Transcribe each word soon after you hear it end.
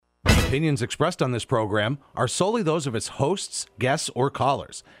opinions expressed on this program are solely those of its hosts, guests, or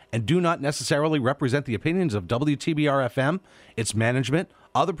callers, and do not necessarily represent the opinions of WTBR-FM, its management,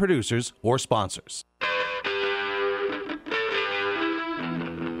 other producers, or sponsors.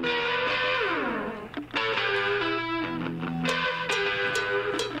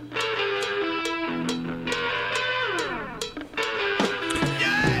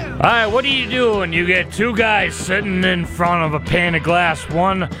 All right, what do you do when you get two guys sitting in front of a pane of glass,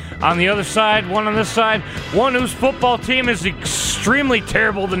 one on the other side, one on this side, one whose football team is extremely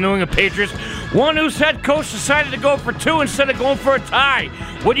terrible, the New England Patriots, one whose head coach decided to go for two instead of going for a tie?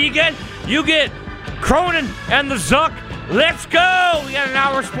 What do you get? You get Cronin and the Zuck. Let's go! We got an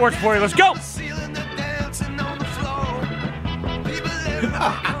hour of sports for you. Let's go!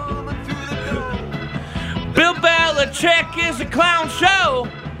 Bill Belichick is a clown show.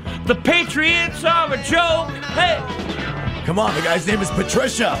 The Patriots are a joke. Hey! Come on, the guy's name is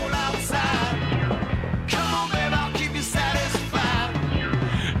Patricia.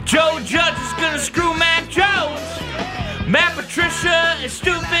 Joe Judge is gonna screw Mac Jones. Matt Patricia is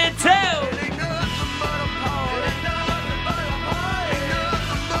stupid too.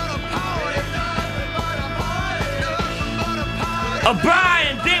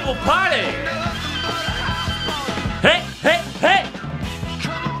 Brian Dable party. Hey, hey, hey.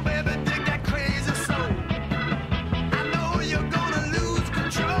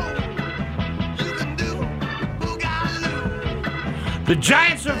 The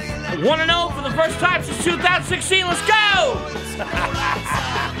Giants are 1-0 for the first time since 2016. Let's go!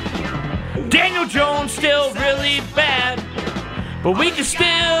 Daniel Jones still really bad, but we can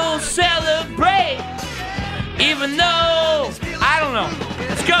still celebrate, even though I don't know.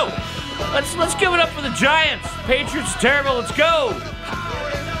 Let's go. Let's give it up for the Giants. Patriots terrible. Let's go.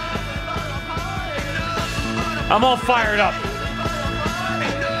 I'm all fired up.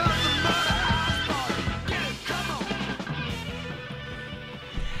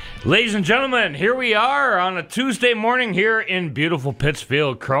 Ladies and gentlemen, here we are on a Tuesday morning here in beautiful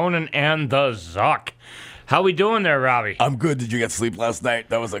Pittsfield. Cronin and the Zuck. How we doing there, Robbie? I'm good. Did you get sleep last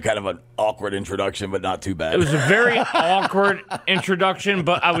night? That was a kind of an awkward introduction, but not too bad. It was a very awkward introduction,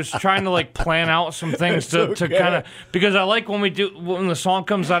 but I was trying to plan out some things to kind of, because I like when the song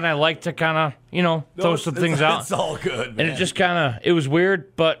comes on, I like to kind of, throw some things out. It's all good, man. And it just it was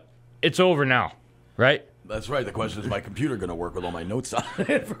weird, but it's over now, right? That's right. The question is, my computer going to work with all my notes on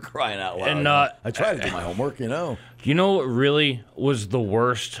it, for crying out loud? And I try to do my homework, You know what really was the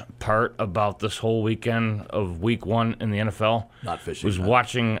worst part about this whole weekend of Week 1 in the NFL? Not fishing. Was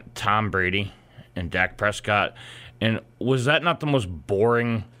watching Tom Brady and Dak Prescott. And was that not the most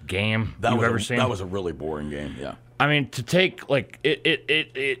boring game you've ever seen? That was a really boring game, yeah. I mean, to take,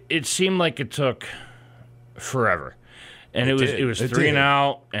 it seemed like it took forever. And it was 3 and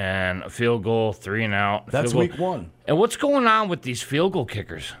out and a field goal, 3 and out. That's Week 1. And what's going on with these field goal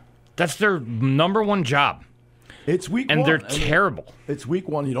kickers? That's their number one job. It's Week 1. And they're terrible. It's Week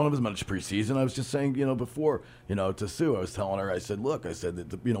 1. You don't have as much preseason. I was just saying, before, to Sue, I was telling her, I said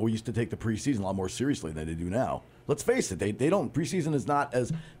that, we used to take the preseason a lot more seriously than they do now. Let's face it, they don't. Preseason is not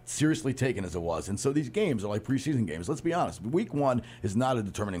as seriously taken as it was. And so these games are like preseason games. Let's be honest. Week 1 is not a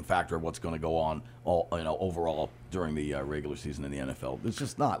determining factor of what's going to go on overall during the regular season in the NFL. It's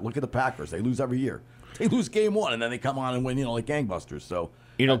just not. Look at the Packers. They lose every year. They lose game 1, and then they come on and win, like gangbusters. So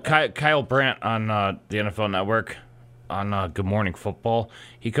Kyle Brandt on the NFL Network on Good Morning Football,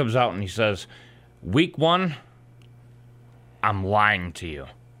 he comes out and he says, Week 1, I'm lying to you.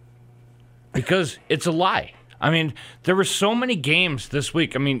 Because it's a lie. I mean, there were so many games this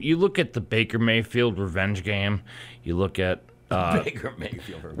week. I mean, you look at the Baker Mayfield revenge game. You look at Baker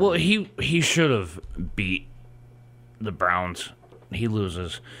Mayfield revenge. Well, he should have beat the Browns. He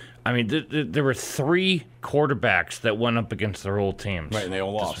loses. I mean, there were 3 quarterbacks that went up against their old teams. Right, and they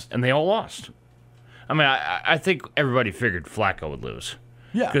all lost. I mean, I think everybody figured Flacco would lose.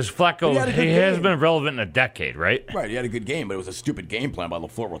 Yeah. Because Flacco, he hasn't been relevant in a decade, right? Right, he had a good game, but it was a stupid game plan by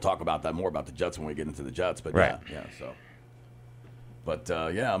LaFleur. We'll talk about that more about the Jets when we get into the Jets. But right. yeah, so. But,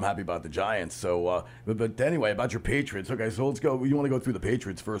 I'm happy about the Giants. So, but anyway, about your Patriots. Okay, so let's go. You want to go through the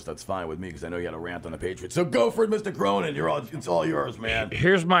Patriots first? That's fine with me because I know you had a rant on the Patriots. So go for it, Mr. Cronin. It's all yours, man.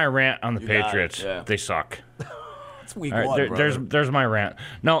 Here's my rant on the Patriots. Yeah. They suck. It's Week All right, 1, there's my rant.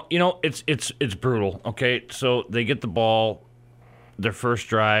 No, it's brutal. Okay, so they get the ball, their first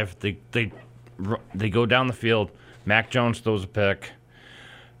drive. They go down the field. Mac Jones throws a pick.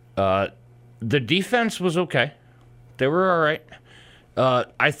 The defense was okay. They were all right.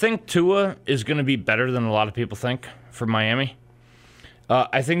 I think Tua is going to be better than a lot of people think for Miami.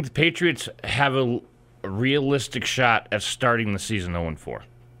 I think the Patriots have a realistic shot at starting the season 0-4.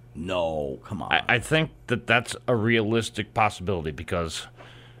 No, come on. I think that that's a realistic possibility because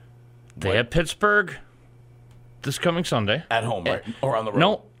they have Pittsburgh this coming Sunday. At home, right? Or on the road?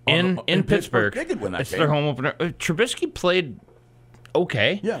 No, in Pittsburgh. They could win that it's game. Their home opener. Trubisky played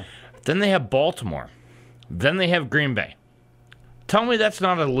okay. Yeah. Then they have Baltimore. Then they have Green Bay. Tell me that's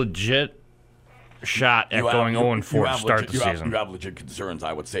not a legit shot at going 0-4 to start the season. You have legit concerns,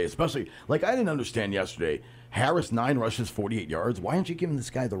 I would say, especially like I didn't understand yesterday. Harris 9 rushes, 48 yards. Why aren't you giving this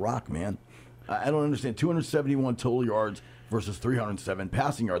guy the rock, man? I don't understand. 271 total yards versus 307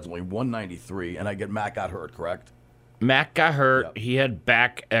 passing yards, only 193, and I get Matt got hurt, correct? Matt got hurt. Yep. He had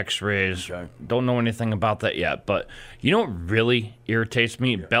back X-rays. Okay. Don't know anything about that yet. But you know what really irritates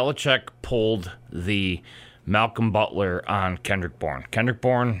me? Yeah. Belichick pulled the Malcolm Butler on Kendrick Bourne. Kendrick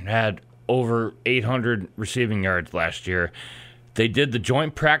Bourne had over 800 receiving yards last year. They did the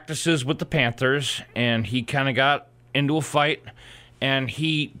joint practices with the Panthers, and he kind of got into a fight, and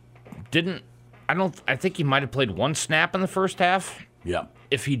he didn't. I think he might have played one snap in the first half. Yeah.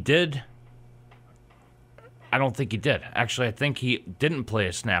 If he did, I don't think he did. Actually, I think he didn't play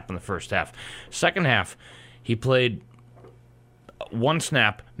a snap in the first half. Second half, he played one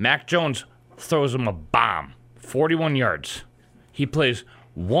snap. Mac Jones throws him a bomb, 41 yards. He plays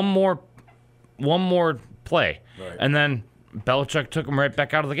one more play, right. And then Belichick took him right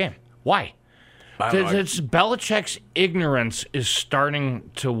back out of the game. Why? It's Belichick's ignorance is starting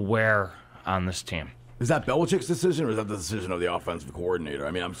to wear on this team. Is that Belichick's decision, or is that the decision of the offensive coordinator?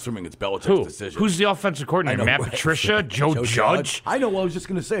 I mean, I'm assuming it's Belichick's decision. Who's the offensive coordinator? Matt Patricia? Joe Judge? I know. Well, I was just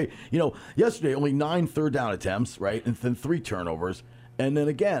going to say, yesterday only 9 third down attempts, right, and then 3 turnovers, and then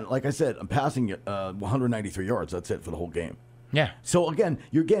again, like I said, I'm passing 193 yards. That's it for the whole game. Yeah. So again,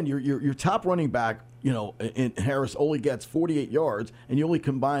 your top running back, in Harris only gets 48 yards, and you only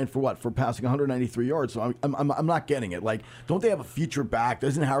combine for passing 193 yards. So I'm not getting it. Like, don't they have a feature back?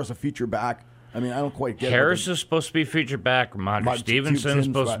 Isn't Harris a feature back? I mean, I don't quite get it. Harris is supposed to be featured back. Roger Stevenson is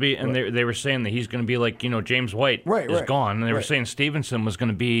supposed to be, and they were saying that he's going to be like, James White is gone, and they were saying Stevenson was going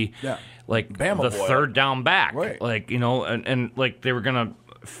to be like Bama the third down back, right? Like and like they were going to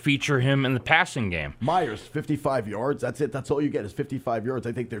feature him in the passing game. Myers 55 yards. That's it. That's all you get is 55 yards.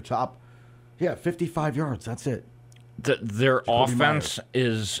 I think their top, 55 yards. That's it. Their offense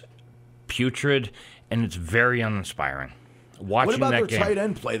is putrid, and it's very uninspiring. Watching what about that their game. tight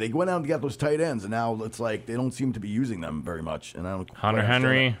end play? They went out and got those tight ends, and now it's like they don't seem to be using them very much. And I don't. Hunter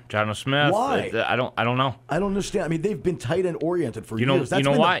Henry, Jonnu Smith. Why? I don't know. I don't understand. I mean, they've been tight end oriented for years. You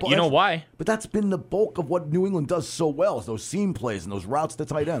know why? But that's been the bulk of what New England does so well: is those seam plays and those routes to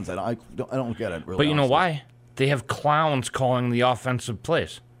tight ends. I don't get it. Really, but you know why? They have clowns calling the offensive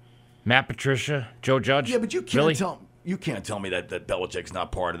plays. Matt Patricia, Joe Judge. Yeah, but you can't really? tell. You can't tell me that Belichick's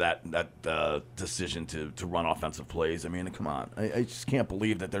not part of that decision to run offensive plays. I mean, come on. I just can't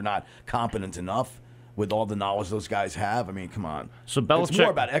believe that they're not competent enough with all the knowledge those guys have. I mean, come on. So Belichick, it's more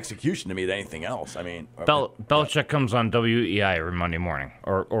about execution to me than anything else. I mean, Belichick comes on WEI every Monday morning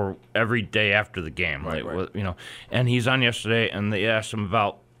or every day after the game, right. And he's on yesterday, and they asked him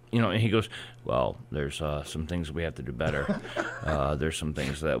about. And he goes, well, there's some things we have to do better. There's some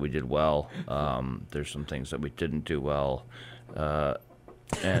things that we did well. There's some things that we didn't do well. I'm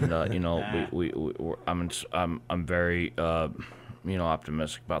very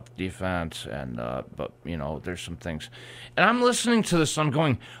optimistic about the defense, but there's some things. And I'm listening to this. I'm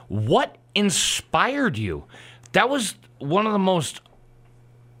going, what inspired you? That was one of the most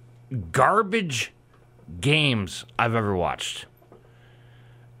garbage games I've ever watched.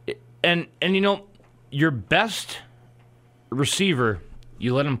 And your best receiver,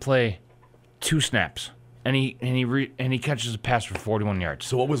 you let him play 2 snaps, and he catches a pass for 41 yards.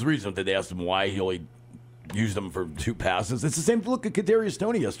 So what was the reason? Did they ask him why he only used them for 2 passes? It's the same. Look at Kadarius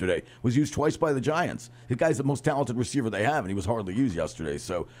Toney yesterday. Was used twice by the Giants. The guy's the most talented receiver they have, and he was hardly used yesterday.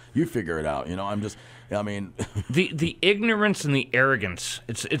 So you figure it out. The ignorance and the arrogance.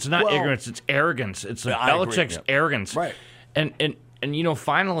 It's not ignorance. It's arrogance. It's like Belichick's arrogance. Right. And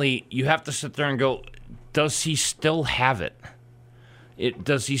finally, you have to sit there and go, does he still have it?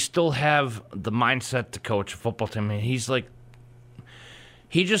 Does he still have the mindset to coach a football team? I mean, he's like,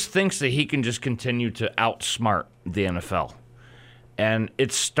 he just thinks that he can just continue to outsmart the NFL. And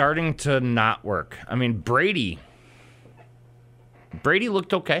it's starting to not work. I mean, Brady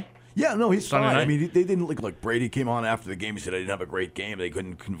looked okay. Yeah, no, he's fine. Night. I mean, they didn't look like Brady came on after the game. He said, I didn't have a great game. They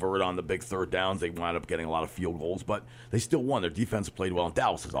couldn't convert on the big third downs. They wound up getting a lot of field goals, but they still won. Their defense played well, and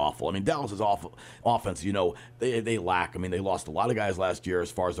Dallas is awful. I mean, Dallas is awful offense. They lack. I mean, they lost a lot of guys last year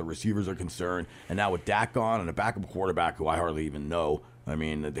as far as the receivers are concerned, and now with Dak on and a backup quarterback who I hardly even know. I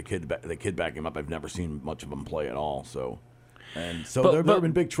mean, the kid backing him up, I've never seen much of him play at all, so... And so they're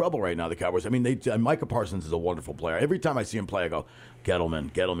in big trouble right now, the Cowboys. I mean, Micah Parsons is a wonderful player. Every time I see him play, I go,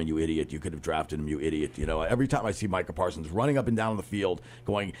 Gettleman, you idiot. You could have drafted him, you idiot. Every time I see Micah Parsons running up and down the field,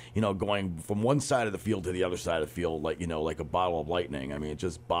 going from one side of the field to the other side of the field like a bottle of lightning. I mean, it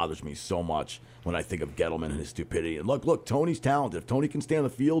just bothers me so much when I think of Gettleman and his stupidity. And look, Tony's talented. If Tony can stay on the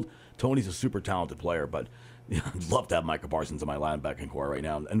field, Tony's a super talented player. But I'd love to have Micah Parsons in my linebacking core right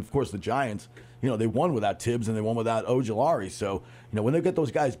now. And, of course, the Giants, they won without Tibbs and they won without Ojulari. So, when they get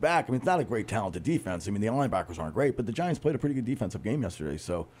those guys back, I mean, it's not a great talented defense. I mean, the linebackers aren't great, but the Giants played a pretty good defensive game yesterday.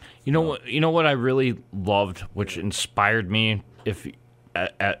 So, what I really loved, which inspired me, if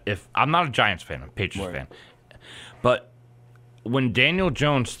I'm not a Giants fan, I'm a Patriots fan, but when Daniel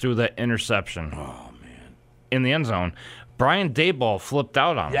Jones threw that interception in the end zone, Brian Daboll flipped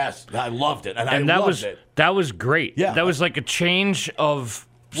out on him. Yes, I loved it, and that was great. Yeah, that was like a change of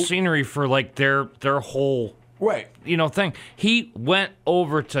scenery for like their whole thing. He went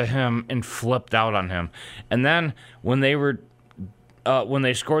over to him and flipped out on him, and then when they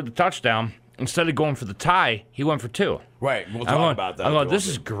scored the touchdown, instead of going for the tie, he went for 2. Right, we'll talk about that. This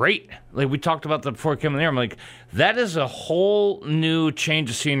is great. Like we talked about that before coming there. I'm like, that is a whole new change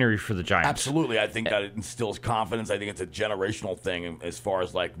of scenery for the Giants. Absolutely, I think that it instills confidence. I think it's a generational thing as far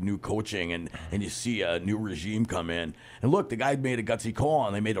as like new coaching, and you see a new regime come in. And look, the guy made a gutsy call,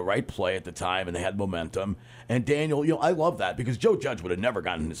 and they made a right play at the time, and they had momentum. And Daniel, I love that because Joe Judge would have never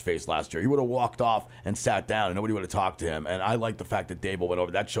gotten in his face last year. He would have walked off and sat down, and nobody would have talked to him. And I like the fact that Daboll went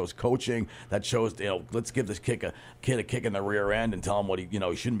over. That shows coaching. That shows let's give this kid a kick in the rear end and tell him what he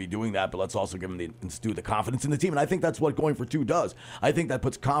shouldn't be doing that, but let's also give him instill the confidence in the team. And I think that's what going for 2 does. I think that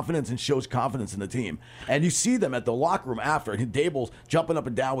puts confidence and shows confidence in the team. And you see them at the locker room after, and Daboll's jumping up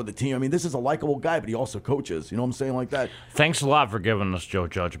and down with the team. I mean, this is a likable guy, but he also coaches. You know what I'm saying, like that? Thanks a lot for giving us Joe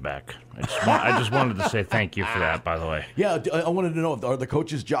Judge back. I just wanted to say thank you for that, by the way. Yeah, I wanted to know, are the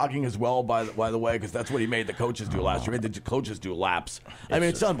coaches jogging as well, by the way, because that's what he made the coaches do last year. He made the coaches do laps. I mean,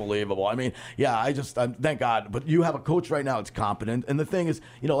 it's unbelievable. I mean, yeah, thank God. But you have a coach right now that's competent. And the thing is,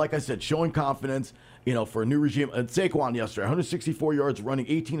 like I said, showing confidence, for a new regime. Saquon yesterday, 164 yards, running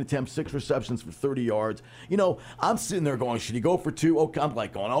 18 attempts, 6 receptions for 30 yards. I'm sitting there going, should he go for 2? Okay, I'm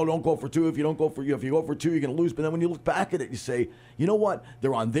like going, don't go for 2. If you go for 2, you're going to lose. But then when you look back at it, you say, you know what?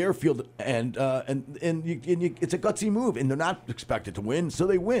 They're on their field, and it's a gutsy move, and they're not expected to win, so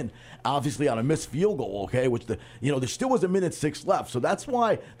they win. Obviously on a missed field goal, okay, which there still was 1:06 left. So that's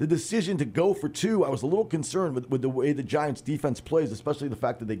why the decision to go for 2, I was a little concerned with the way the Giants defense plays, especially the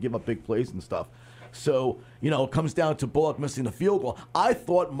fact that they give up big plays and stuff. So, it comes down to Bullock missing the field goal. I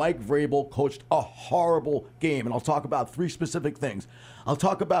thought Mike Vrabel coached a horrible game, and I'll talk about 3 specific things. I'll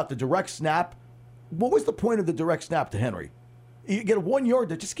talk about the direct snap. What was the point of the direct snap to Henry? You get a 1 yard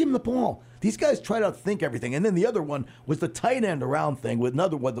there, just give him the ball. These guys try to think everything. And then the other one was the tight end around thing with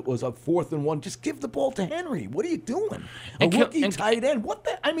another one that was a 4th and 1. Just give the ball to Henry. What are you doing? A rookie tight end. What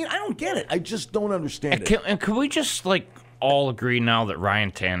the? I mean, I don't get it. I just don't understand it. And can we just, all agree now that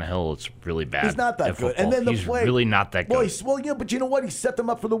Ryan Tannehill is really bad? He's not that good. And then he's really not that good. But you know what? He set them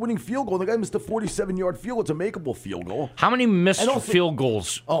up for the winning field goal. The guy missed a 47-yard field goal. It's a makeable field goal. How many missed field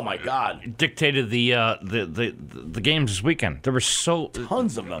goals? Oh my God! Dictated the games this weekend. There were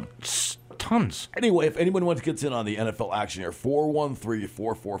tons of them. Tons. Anyway, if anyone wants to get in on the NFL action here,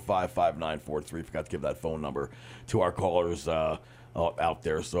 413-445-5943. Forgot to give that phone number to our callers out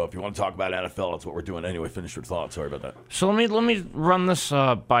there. So if you want to talk about NFL, that's what we're doing. Anyway, finish your thoughts. Sorry about that. So let me run this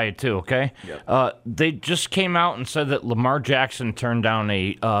by you too, okay? Yeah. They just came out and said that Lamar Jackson turned down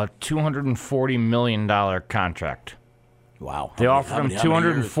a $240 million contract. Wow. They offered him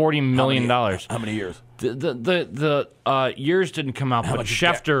 $240 million. How many years? The years didn't come out, but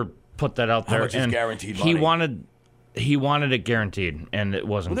Schefter put that out there. How much is guaranteed money? He wanted it guaranteed, and it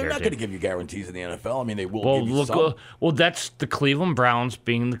wasn't they're guaranteed. Not going to give you guarantees in the NFL. I mean, they will give you some. Well, that's the Cleveland Browns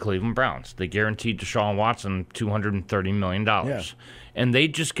being the Cleveland Browns. They guaranteed Deshaun Watson $230 million. Yeah. And they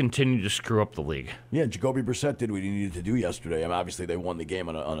just continue to screw up the league. Yeah, Jacoby Brissett did what he needed to do yesterday. I mean, obviously, they won the game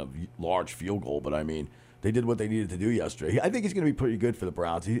on a large field goal, but I mean, they did what they needed to do yesterday. I think he's going to be pretty good for the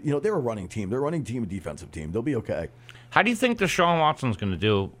Browns. They're a running team. They're a running team, a defensive team. They'll be okay. How do you think Deshaun Watson's going to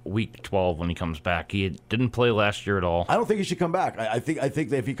do week 12 when he comes back? He didn't play last year at all. I don't think he should come back. I think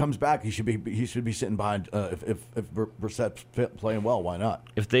that if he comes back, he should be sitting behind. If Brissett's playing well, why not?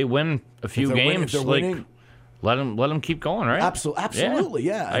 If they win a few games, let him keep going, right? Absolutely,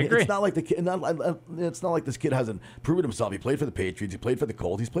 yeah. I agree. It's not like it's not like this kid hasn't proven himself. He played for the Patriots. He played for the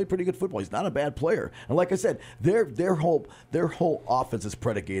Colts. He's played pretty good football. He's not a bad player. And like I said, their whole offense is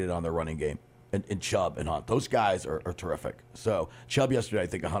predicated on their running game. and Chubb and Hunt. Those guys are terrific. So Chubb yesterday, I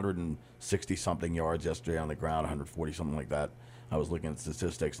think 160-something yards yesterday on the ground, 140, something like that. I was looking at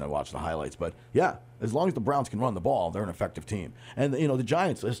statistics and I watched the highlights. But, yeah, as long as the Browns can run the ball, they're an effective team. And, the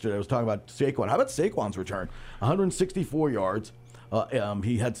Giants yesterday, I was talking about Saquon. How about Saquon's return? 164 yards.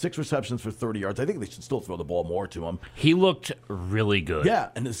 He had 6 receptions for 30 yards. I think they should still throw the ball more to him. He looked really good.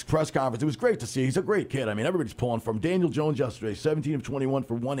 Yeah, and his press conference, it was great to see. He's a great kid. I mean, everybody's pulling from Daniel Jones yesterday, 17 of 21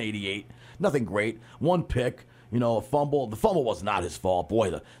 for 188. Nothing great. 1 pick. A fumble. The fumble was not his fault.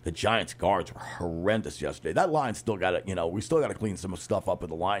 Boy, the Giants' guards were horrendous yesterday. That line still got to, we still got to clean some stuff up with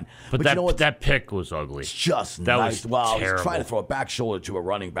the line. But you know what? That pick was ugly. It's just that nice. Was terrible. He's trying to throw a back shoulder to a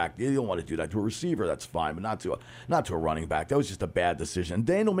running back. You don't want to do that to a receiver. That's fine, but not to a running back. That was just a bad decision. And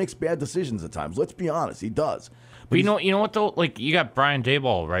Daniel makes bad decisions at times. Let's be honest, he does. But you know what though? Like, you got Brian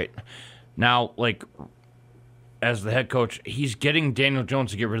Daboll right now. Like, as the head coach, he's getting Daniel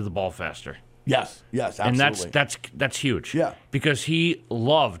Jones to get rid of the ball faster. Yes, absolutely. And that's huge. Yeah. Because he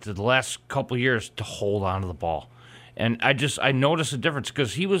loved the last couple of years to hold on to the ball. And I noticed a difference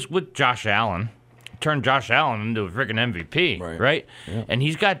because he was with Josh Allen, turned Josh Allen into a freaking MVP, right? Yeah. And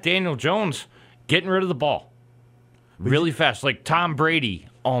he's got Daniel Jones getting rid of the ball really fast, like Tom Brady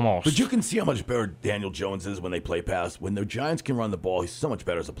almost. But you can see how much better Daniel Jones is when they play pass. When the Giants can run the ball, he's so much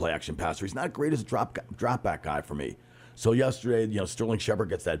better as a play-action passer. He's not great as a drop-back guy for me. So yesterday, Sterling Shepard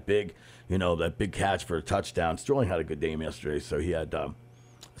gets that big catch for a touchdown. Sterling had a good game yesterday, so he had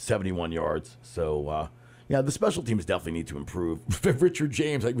 71 yards. So, the special teams definitely need to improve. Richie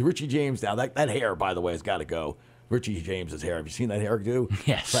James now, that hair, by the way, has got to go. Richie James's hair. Have you seen that hair do?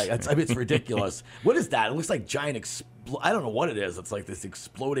 Yes. It's ridiculous. What is that? It looks like giant I don't know what it is. It's like this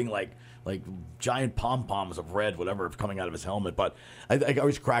exploding like giant pom-poms of red, whatever, coming out of his helmet. But I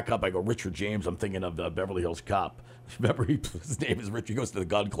always crack up. I go, Richard James, I'm thinking of Beverly Hills Cop. Remember, his name is Richard. He goes to the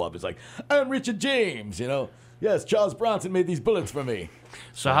gun club. He's like, I'm Richard James, Yes, Charles Bronson made these bullets for me.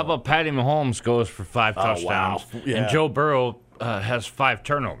 So how about Patty Mahomes goes for 5 touchdowns, wow. Yeah. and Joe Burrow has 5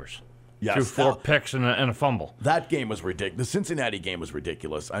 turnovers. Yes. Through 4 picks and a fumble. That game was ridiculous. The Cincinnati game was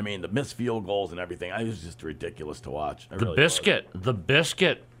ridiculous. I mean, the missed field goals and everything. It was just ridiculous to watch. The biscuit,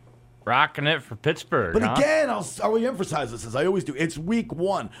 rocking it for Pittsburgh. But again, I'll reemphasize this as I always do. It's week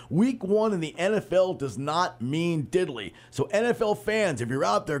 1. Week 1 in the NFL does not mean diddly. So NFL fans, if you're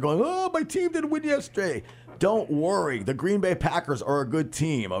out there going, "Oh, my team didn't win yesterday," don't worry. The Green Bay Packers are a good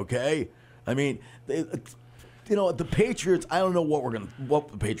team. Okay, I mean. The Patriots, I don't know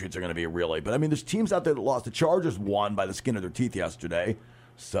what the Patriots are going to be really, but I mean, there's teams out there that lost. The Chargers won by the skin of their teeth yesterday.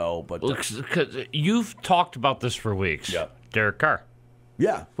 So, but because you've talked about this for weeks. Yeah. Derek Carr.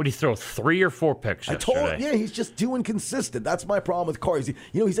 Yeah. What did he throw? 3 or 4 picks yesterday? He's just too inconsistent. That's my problem with Carr. He's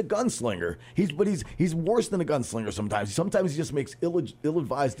a gunslinger. He's worse than a gunslinger sometimes. Sometimes he just makes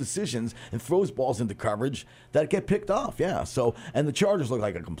ill-advised decisions and throws balls into coverage that get picked off. Yeah. So, and the Chargers look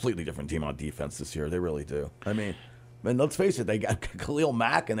like a completely different team on defense this year. They really do. I mean, and let's face it, they got Khalil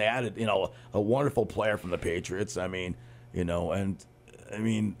Mack and they added, a wonderful player from the Patriots. I mean, they're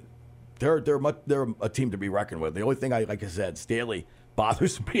a team to be reckoned with. The only thing like I said, Staley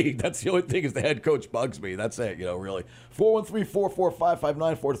bothers me. That's the only thing is the head coach bugs me. That's it, really.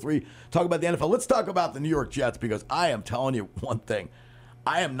 413-445-5943. Talk about the NFL. Let's talk about the New York Jets because I am telling you one thing.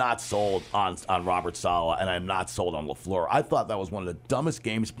 I am not sold on Robert Saleh, and I am not sold on LaFleur. I thought that was one of the dumbest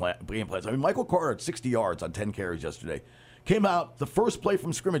game plans. I mean, Michael Carter had 60 yards on 10 carries yesterday. Came out, the first play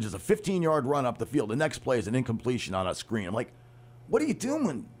from scrimmage is a 15-yard run up the field. The next play is an incompletion on a screen. I'm like, what are you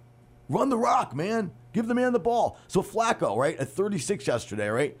doing? Run the rock, man. Give the man the ball. So Flacco, right, at 36 yesterday,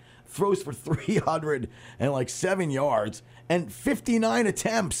 right, throws for 307 yards and 59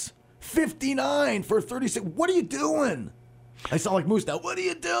 attempts. 59 for 36. What are you doing? I sound like Moose now. What are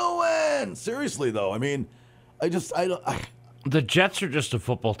you doing? Seriously, though. I mean, The Jets are just a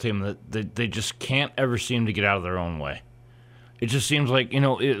football team that they just can't ever seem to get out of their own way. It just seems like,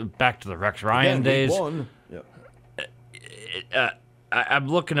 back to the Rex Ryan days. Yep. I'm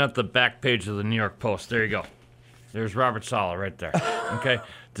looking at the back page of the New York Post. There you go. There's Robert Saleh right there. Okay.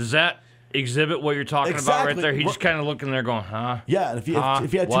 Does that exhibit what you're talking about right there? He's just kind of looking there going, huh? Yeah, and if he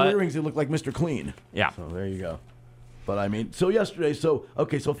had 2 earrings, he'd look like Mr. Clean. Yeah. So there you go. But I mean, so yesterday,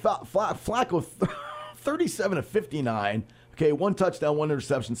 Flacco, 37 of 59. Okay, 1 touchdown, 1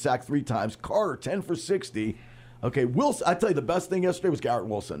 interception, sacked 3 times. Carter, 10 for 60. Okay, Wilson. I tell you, the best thing yesterday was Garrett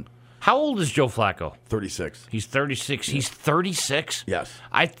Wilson. How old is Joe Flacco? 36. He's 36. He's 36? Yes.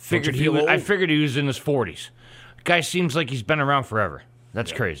 I figured he was in his 40s. Guy seems like he's been around forever.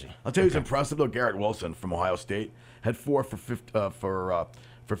 That's crazy. I'll tell you who's impressive, though. Garrett Wilson from Ohio State had 4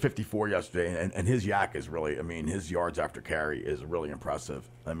 for for 54 yesterday, and his yak is really, I mean, his yards after carry is really impressive.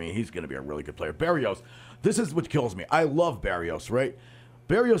 I mean, he's going to be a really good player. Berrios, this is what kills me. I love Berrios, right?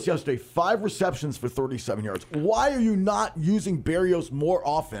 Berrios yesterday, 5 receptions for 37 yards. Why are you not using Berrios more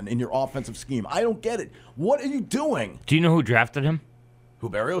often in your offensive scheme? I don't get it. What are you doing? Do you know who drafted him? Who,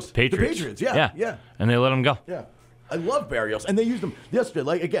 Berrios? Patriots. The Patriots, yeah. And they let him go. Yeah. I love Berrios, and they used him yesterday.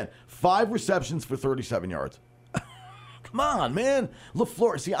 Like, again, 5 receptions for 37 yards. Come on, man.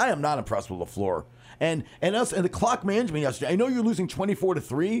 LaFleur. See, I am not impressed with LaFleur. And the clock management yesterday. I know you're losing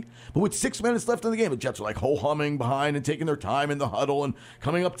 24-3, but with 6 minutes left in the game, the Jets are like ho-humming behind and taking their time in the huddle and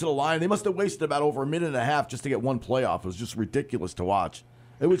coming up to the line. They must have wasted about over a minute and a half just to get one playoff. It was just ridiculous to watch.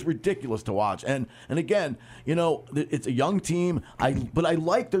 It was ridiculous to watch. And again, you know, it's a young team. But I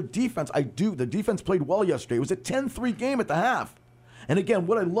like their defense. I do. The defense played well yesterday. It was a 10-3 game at the half. And again,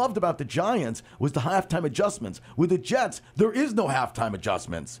 what I loved about the Giants was the halftime adjustments. With the Jets, there is no halftime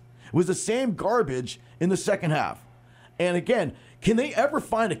adjustments. It was the same garbage in the second half. And again, can they ever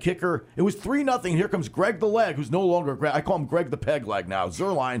find a kicker? It was 3-0. Here comes Greg the Leg, who's no longer Greg. I call him Greg the Peg Leg now.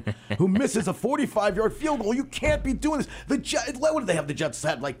 Zerline, who misses a 45-yard field goal. You can't be doing this. The Jets, what did they have? The Jets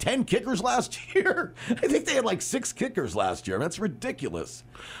had like 10 kickers last year. I think they had like 6 kickers last year. That's ridiculous.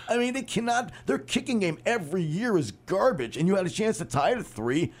 I mean, they cannot. Their kicking game every year is garbage, and you had a chance to tie it at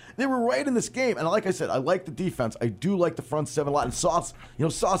 3. They were right in this game. And like I said, I like the defense. I do like the front 7 a lot. And Sauce, you know,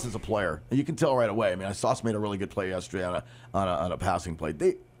 Sauce is a player, and you can tell right away. I mean, Sauce made a really good play yesterday on a passing play.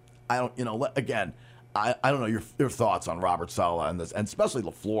 I don't know your thoughts on Robert Saleh and this, and especially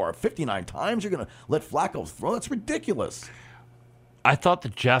LaFleur. 59 times you're going to let Flacco throw? That's ridiculous. I thought the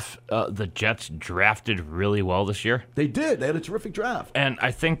Jets drafted really well this year. They did. They had a terrific draft. And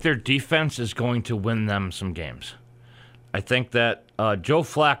I think their defense is going to win them some games. I think that Joe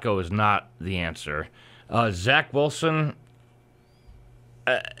Flacco is not the answer. Zach Wilson,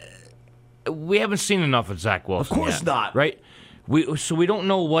 we haven't seen enough of Zach Wilson. Of course yet, not. Right? So we don't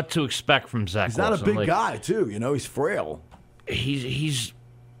know what to expect from Zach Wilson. He's not a big guy, too. You know, he's frail.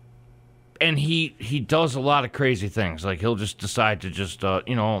 And he does a lot of crazy things. Like, he'll just decide to just,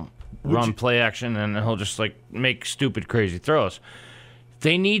 run play action, and he'll just, like, make stupid, crazy throws.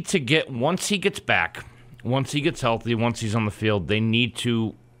 They need to get, once he gets back, once he gets healthy, once he's on the field, they need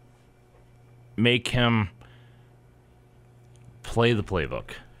to make him play the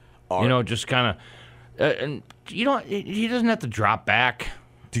playbook. Just kind of, and he doesn't have to drop back.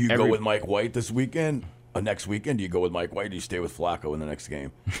 Do you go with Mike White this weekend? Next weekend, do you go with Mike White or do you stay with Flacco in the next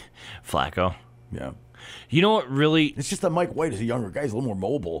game? Flacco. Yeah. You know what really... It's just that Mike White is a younger guy. He's a little more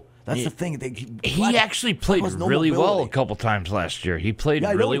mobile. That's the thing. He actually played really well a couple times last year. He played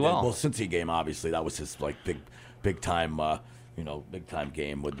really well. Well, Cincy game, obviously, that was his like big time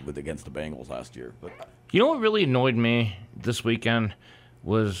game with against the Bengals last year. But you know what really annoyed me this weekend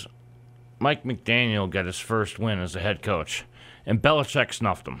was Mike McDaniel got his first win as a head coach, and Belichick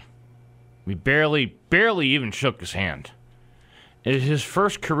snuffed him. He barely even shook his hand. It is his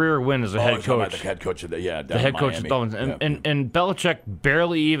first career win as a head coach. The head coach of the head coach of the Dolphins. And Belichick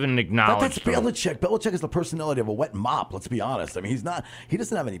barely even acknowledged But that's Belichick. Belichick is the personality of a wet mop, let's be honest. I mean, he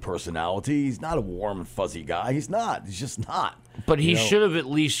doesn't have any personality. He's not a warm and fuzzy guy. He's not. He's just not. But he should have at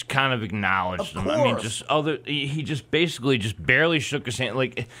least kind of acknowledged them. I mean, he just basically just barely shook his hand.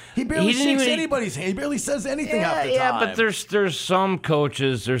 Like he barely shakes anybody's hand. He barely says anything half the time. Yeah, but there's some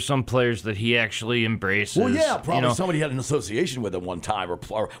coaches, there's some players that he actually embraces. Well, yeah, probably somebody had an association with him one time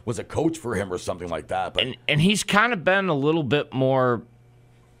or was a coach for him or something like that. But and he's kind of been a little bit more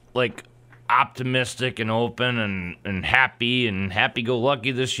like optimistic and open and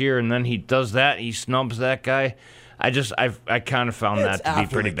happy-go-lucky this year, and then he does that. He snubs that guy. I kind of found that to be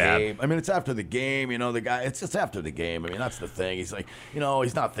pretty bad. I mean, it's after the game, the guy, it's just after the game. I mean, that's the thing. He's like,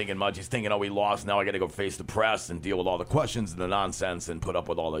 he's not thinking much. He's thinking, we lost. Now I got to go face the press and deal with all the questions and the nonsense and put up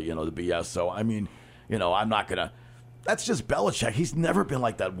with all the, the BS. So, I mean, I'm not going to, that's just Belichick. He's never been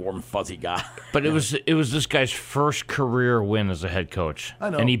like that warm, fuzzy guy. But it was this guy's first career win as a head coach.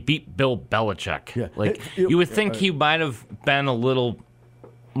 I know. And he beat Bill Belichick. Yeah. Like, you would think he might have been a little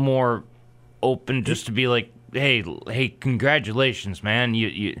more open just to be like, Hey! Congratulations, man!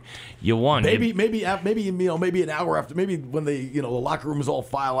 You won. Maybe an hour after, maybe when the locker rooms all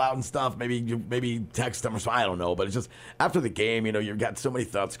file out and stuff. Maybe text them or something. I don't know, but it's just after the game. You've got so many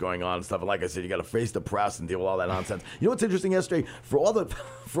thoughts going on and stuff. And like I said, you got to face the press and deal with all that nonsense. You know what's interesting? Yesterday, for all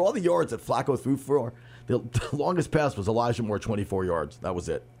the yards that Flacco threw for. The longest pass was Elijah Moore, 24 yards. That was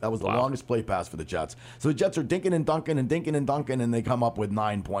it. That was the longest play pass for the Jets. So the Jets are dinking and dunking, and they come up with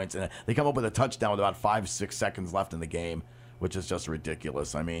 9 points. And they come up with a touchdown with about 5-6 seconds left in the game, which is just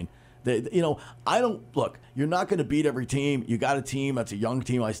ridiculous. I mean, I don't look. You're not going to beat every team. You got a team that's a young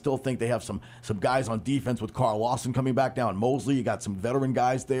team. I still think they have some guys on defense with Carl Lawson coming back now and Mosley. You got some veteran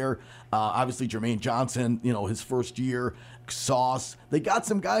guys there. Obviously, Jermaine Johnson, his first year. Sauce. They got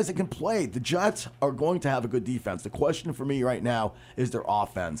some guys that can play. The Jets are going to have a good defense. The question for me right now is their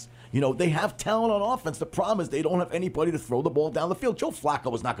offense. They have talent on offense. The problem is they don't have anybody to throw the ball down the field. Joe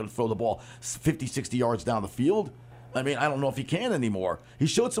Flacco was not going to throw the ball 50, 60 yards down the field. I mean, I don't know if he can anymore. He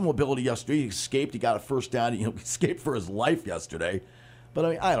showed some mobility yesterday. He escaped. He got a first down. He escaped for his life yesterday. But, I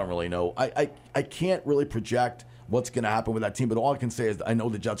mean, I don't really know. I can't really project what's going to happen with that team. But all I can say is I know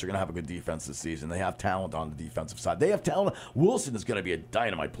the Jets are going to have a good defense this season. They have talent on the defensive side. They have talent. Wilson is going to be a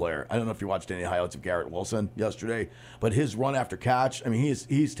dynamite player. I don't know if you watched any highlights of Garrett Wilson yesterday, but his run after catch, I mean,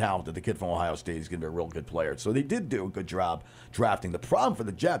 he's talented. The kid from Ohio State, he's going to be a real good player. So they did do a good job drafting. The problem for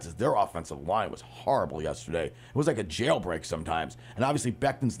the Jets is their offensive line was horrible yesterday. It was like a jailbreak sometimes. And obviously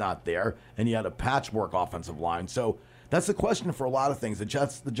Becton's not there, and he had a patchwork offensive line. So that's the question for a lot of things. The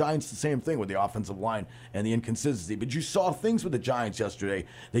Giants, the same thing with the offensive line and the inconsistency. But you saw things with the Giants yesterday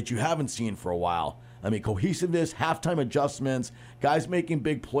that you haven't seen for a while. I mean, cohesiveness, halftime adjustments, guys making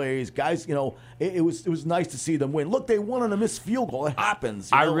big plays, guys. It was nice to see them win. Look, they won on a missed field goal. It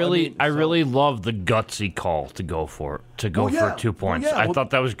happens. I really love the gutsy call to go for 2 points. I thought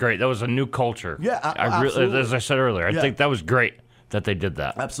that was great. That was a new culture. Yeah, absolutely. As I said earlier, I think that was great that they did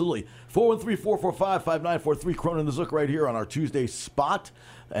that. Absolutely. 413-445-5943. Cronin the Zook right here on our Tuesday spot.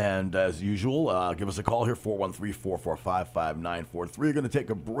 And as usual, give us a call here, 413-445-5943. You're going to take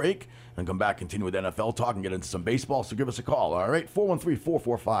a break and come back, continue with NFL talk, and get into some baseball. So give us a call, all right?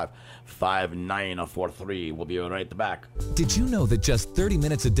 413-445-5943. We'll be right back. Did you know that just 30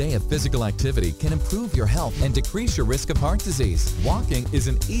 minutes a day of physical activity can improve your health and decrease your risk of heart disease? Walking is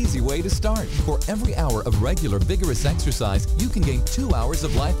an easy way to start. For every hour of regular, vigorous exercise, you can gain 2 hours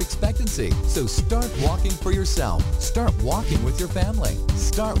of life expectancy. So start walking for yourself. Start walking with your family.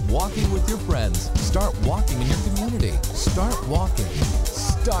 Start walking with your friends. Start walking in your community. Start walking.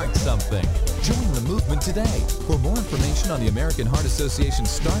 Start something. Join the movement today. For more information on the American Heart Association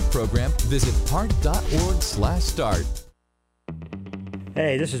START program, visit heart.org/start.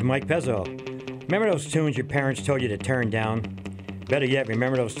 Hey, this is Mike Pezzo. Remember those tunes your parents told you to turn down? Better yet,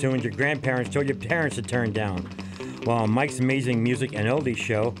 remember those tunes your grandparents told your parents to turn down? Well, on Mike's Amazing Music and Oldies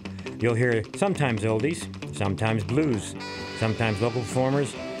show, you'll hear sometimes oldies, sometimes blues, sometimes local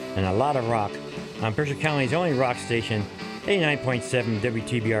performers, and a lot of rock. On Berkshire County's only rock station, 89.7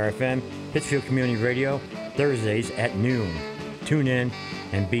 WTBR FM, Pittsfield Community Radio, Thursdays at noon. Tune in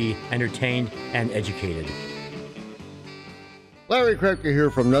and be entertained and educated. Larry Krepke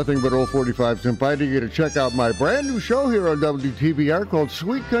here from Nothing But Old 45's inviting you to check out my brand new show here on WTBR called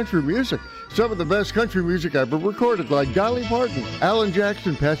Sweet Country Music. Some of the best country music ever recorded, like Dolly Parton, Alan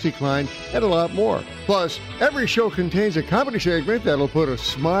Jackson, Patsy Cline, and a lot more. Plus, every show contains a comedy segment that'll put a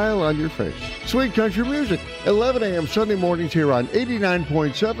smile on your face. Sweet Country Music, 11 a.m. Sunday mornings here on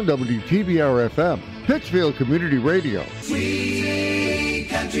 89.7 WTBR FM, Pittsfield Community Radio. Sweet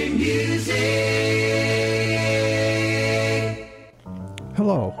Country Music.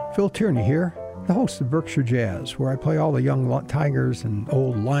 Hello, Phil Tierney here, the host of Berkshire Jazz, where I play all the young tigers and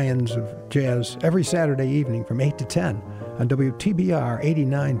old lions of jazz every Saturday evening from 8 to 10 on WTBR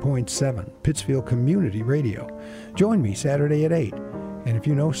 89.7, Pittsfield Community Radio. Join me Saturday at 8. And if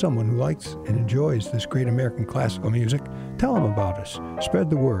you know someone who likes and enjoys this great American classical music, tell them about us. Spread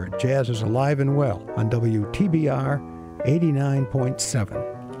the word. Jazz is alive and well on WTBR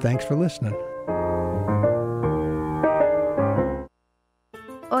 89.7. Thanks for listening.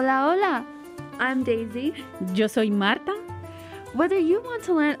 Hola, hola. I'm Daisy. Yo soy Marta. Whether you want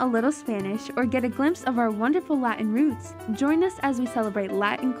to learn a little Spanish or get a glimpse of our wonderful Latin roots, join us as we celebrate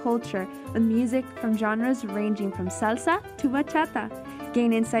Latin culture with music from genres ranging from salsa to bachata.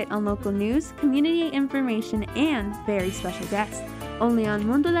 Gain insight on local news, community information, and very special guests. Only on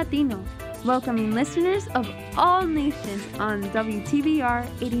Mundo Latino, welcoming listeners of all nations on WTBR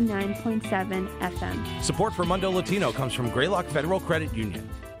 89.7 FM. Support for Mundo Latino comes from Greylock Federal Credit Union.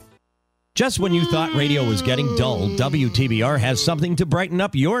 Just when you thought radio was getting dull, WTBR has something to brighten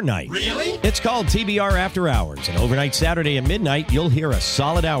up your night. Really? It's called TBR After Hours, and overnight Saturday at midnight, you'll hear a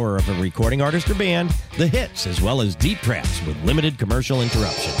solid hour of a recording artist or band, the hits, as well as deep tracks with limited commercial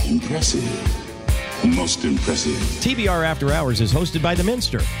interruption. Impressive. Most impressive. TBR After Hours is hosted by The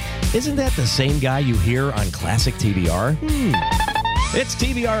Minster. Isn't that the same guy you hear on classic TBR? It's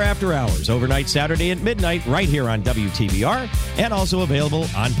TBR After Hours, overnight Saturday at midnight, right here on WTBR, and also available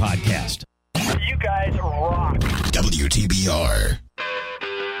on podcast. You guys rock. WTBR.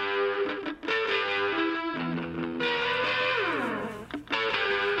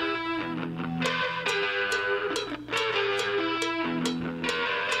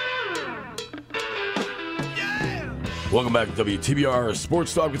 Welcome back to WTBR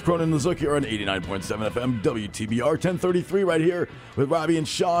Sports Talk with Cronin and Zook here on 89.7 FM, WTBR 1033 right here with Robbie and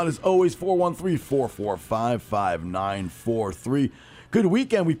Sean. As always, 413-445-5943. Good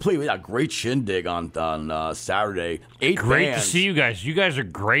weekend. We had a great shindig on Saturday. 8 Great bands. to see you guys. You guys are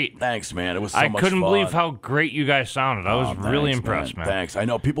great. Thanks, man. It was so I much couldn't fun. believe how great you guys sounded. I was really impressed, man. Thanks. I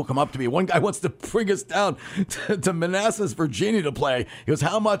know people come up to me. One guy wants to bring us down to Manassas, Virginia to play. He goes,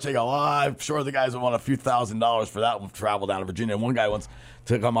 how much? I go, I'm sure the guys would want a few $1,000s for that travel down to Virginia. And one guy wants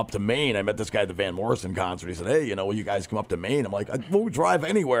to come up to Maine. I met this guy at the Van Morrison concert. He said, hey, will you guys come up to Maine? I'm like, we'll drive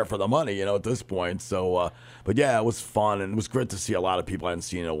anywhere for the money, at this point. So, but yeah, it was fun. And it was great to see a lot of people I hadn't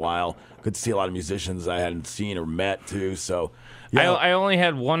seen in a while. Good to see a lot of musicians I hadn't seen or met, too. So, yeah. I only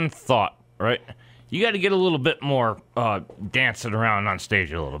had one thought, right? You got to get a little bit more dancing around on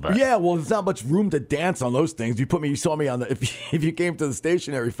stage a little bit. Yeah, well, there's not much room to dance on those things. You saw me on the. If you came to the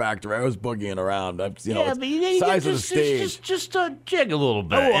Stationery Factory, I was boogieing around. But you size of the stage. Just jig a little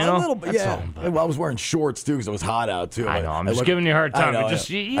bit. A little bit. Yeah. Well, I was wearing shorts too because it was hot out too. I know. I'm just giving you a hard time. I know.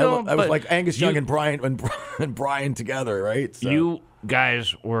 I was like Angus Young and Brian together, right? So. You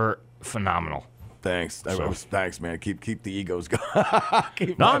guys were phenomenal. Thanks. Thanks, man. Keep the egos going.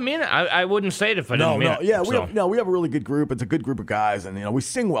 I mean, I wouldn't say it if I didn't mean it. Yeah, we have a really good group. It's a good group of guys, and we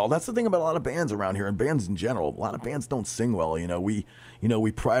sing well. That's the thing about a lot of bands around here, and bands in general. A lot of bands don't sing well. We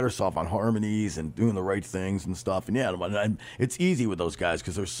pride ourselves on harmonies and doing the right things and stuff. And and it's easy with those guys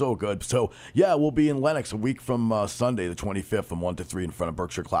because they're so good. So yeah, we'll be in Lenox a week from Sunday, the 25th, from 1 to 3 in front of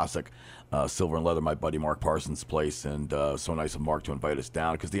Berkshire Classic. Silver and Leather, my buddy Mark Parsons' place, and so nice of Mark to invite us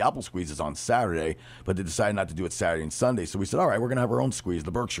down because the Apple Squeeze is on Saturday, but they decided not to do it Saturday and Sunday. So we said, all right, we're going to have our own squeeze,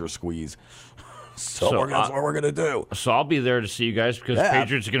 the Berkshire Squeeze. So that's what we're going to do. So I'll be there to see you guys because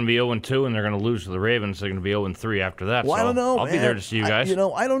Patriots are going to be 0-2 and they're going to lose to the Ravens. They're going to be 0-3 after that. Well, so I don't know, I'll be there to see you guys.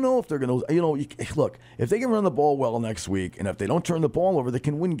 I don't know if they're going to. Look, if they can run the ball well next week, and if they don't turn the ball over, they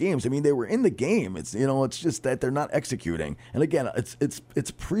can win games. I mean, they were in the game. It's it's just that they're not executing. And again, it's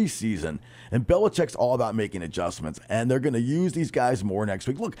preseason, and Belichick's all about making adjustments, and they're going to use these guys more next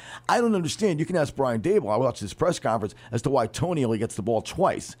week. Look, I don't understand. You can ask Brian Dable. I watched his press conference as to why Tony only gets the ball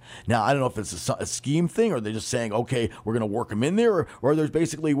twice. Now, I don't know if it's a scheme thing or they're just saying, okay, we're going to work him in there, or they're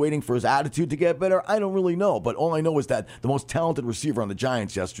basically waiting for his attitude to get better. I don't really know, but all I know is that the most talented receiver on the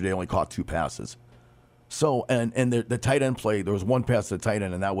Giants yesterday only caught 2 passes. So, and the tight end play, there was one pass to the tight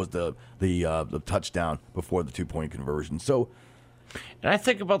end, and that was the touchdown before the 2-point conversion. So, and I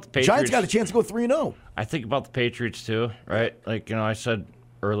think about the Patriots. Giants got a chance to go 3-0. I think about the Patriots too, right? Like, I said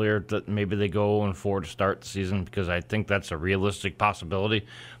earlier that maybe they go 0-4 to start the season because I think that's a realistic possibility.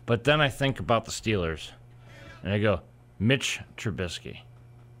 But then I think about the Steelers. And I go, Mitch Trubisky.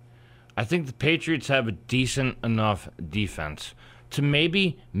 I think the Patriots have a decent enough defense to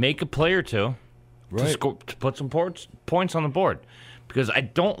maybe make a play or two to put some points on the board. Because I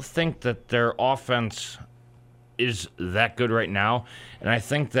don't think that their offense is that good right now. And I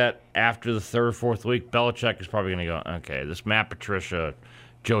think that after the third or fourth week, Belichick is probably going to go, okay, this Matt Patricia,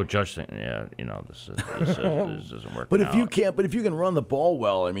 Joe Judge thing, this isn't working. But if you can run the ball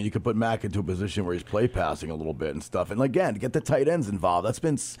well, I mean, you could put Mac into a position where he's play passing a little bit and stuff. And again, get the tight ends involved.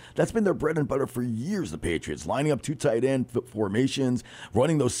 That's been their bread and butter for years. The Patriots lining up 2 tight end formations,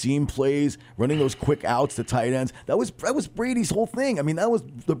 running those seam plays, running those quick outs to tight ends. That was Brady's whole thing. I mean, that was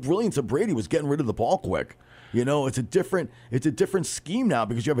the brilliance of Brady, was getting rid of the ball quick. It's a different scheme now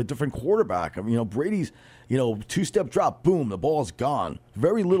because you have a different quarterback. I mean, Brady's, 2-step drop, boom, the ball's gone.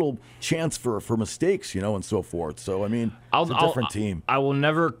 Very little chance for mistakes, and so forth. So, I mean, it's a different team. I will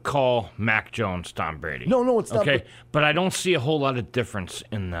never call Mac Jones Tom Brady. No, it's not. Okay, but I don't see a whole lot of difference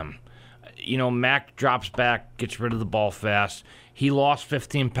in them. Mac drops back, gets rid of the ball fast. He lost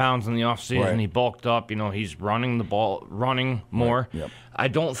 15 pounds in the offseason. Right. He bulked up. He's running the ball, running more. Right. Yep. I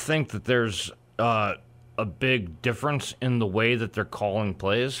don't think that there's a big difference in the way that they're calling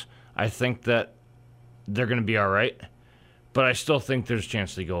plays. I think that they're going to be all right, but I still think there's a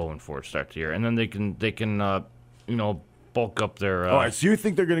chance they go 0-4 to start the year, and then they can bulk up their. All right, so you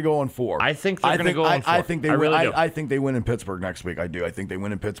think they're going to go 0-4? I think they're going to go 0-4. I think they win. Really do. I think they win in Pittsburgh next week. I do. I think they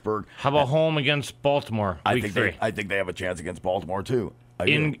win in Pittsburgh. How about home against Baltimore? Week 3. I think they have a chance against Baltimore too.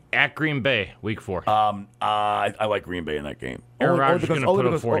 At Green Bay, week 4. I like Green Bay in that game. Aaron Rodgers is going to put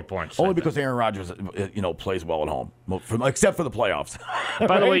up 40 points. Only because Aaron Rodgers, plays well at home, except for the playoffs.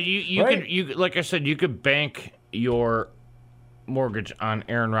 By the way, you could, like I said, you could bank your mortgage on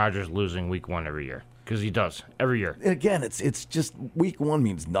Aaron Rodgers losing week 1 every year. because he does every year. Again, it's just week one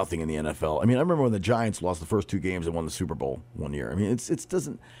means nothing in the NFL. I mean, I remember when the Giants lost the first 2 games and won the Super Bowl one year. I mean, it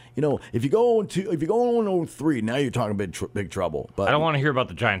doesn't. If you go 0-3, now you're talking big trouble. But I don't want to hear about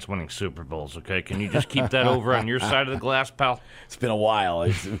the Giants winning Super Bowls. Okay, can you just keep that over on your side of the glass, pal? It's been a while,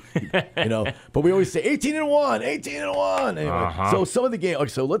 But we always say 18-1, 18-1. Anyway, so some of the games. Okay,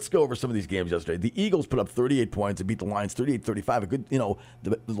 so let's go over some of these games yesterday. The Eagles put up 38 points and beat the Lions 38-35. A good, the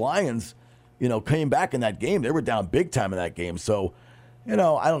Lions, came back in that game. They were down big time in that game. So. I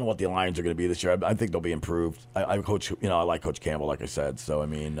don't know what the Lions are going to be this year. I think they'll be improved. I like Coach Campbell, like I said. So I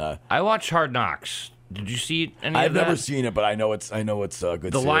mean, I watched Hard Knocks. Did you see any of that? I've never seen it, but I know it's a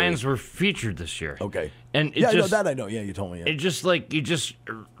good. The series. Lions were featured this year. Okay, and I know that. I know. Yeah, you told me. Yeah. It just you just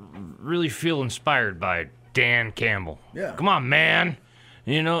really feel inspired by Dan Campbell. Yeah, come on, man.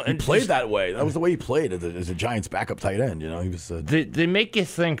 He played that way. That was the way he played as a Giants backup tight end. He was. They make you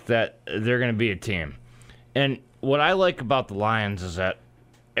think that they're going to be a team, and what I like about the Lions is that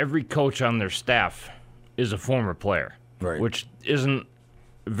every coach on their staff is a former player, right? Which isn't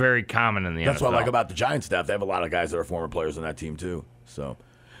very common in the NFL. That's what I like about the Giants staff. They have a lot of guys that are former players on that team too. So,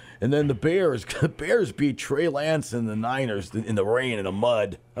 and then the Bears beat Trey Lance and the Niners in the rain and the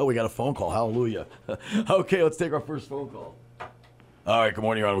mud. Oh, we got a phone call. Hallelujah. Okay, let's take our first phone call. All right, good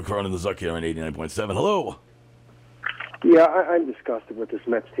morning. You're on with Cronin and the Zuck here on 89.7. Hello. Yeah, I'm disgusted with this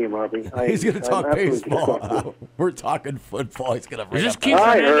Mets team, Robbie. He's going to talk baseball. We're talking football. He's going to bring up.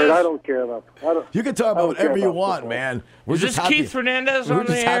 I heard. I don't care about. You can talk about whatever you want, man. Is this Keith Fernandez on the air? We're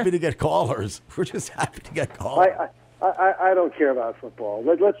just happy to get callers. I don't care about football.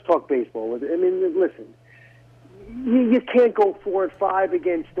 Let's talk baseball. I mean, listen. You can't go 4-5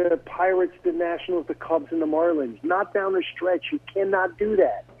 against the Pirates, the Nationals, the Cubs, and the Marlins. Not down the stretch. You cannot do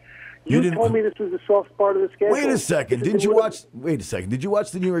that. You told me this was the soft part of the schedule. Wait a second. Did you watch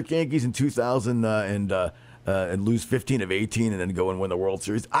the New York Yankees in 2000 and lose 15 of 18 and then go and win the World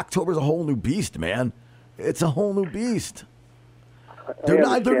Series? October's a whole new beast, man. It's a whole new beast. They're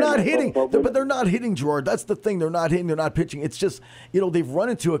not hitting, but they're not hitting, Gerard. That's the thing. They're not hitting. They're not pitching. It's just they've run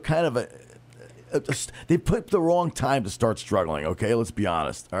into a kind of they put the wrong time to start struggling. Okay, let's be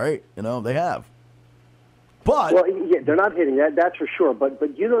honest. All right, they have. But yeah, they're not hitting that. That's for sure. But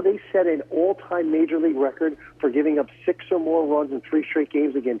they set an all-time major league record for giving up 6 or more runs in 3 straight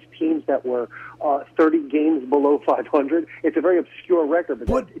games against teams that were 30 games below 500. It's a very obscure record.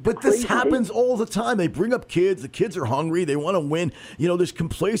 But this happens all the time. They bring up kids. The kids are hungry. They want to win. There's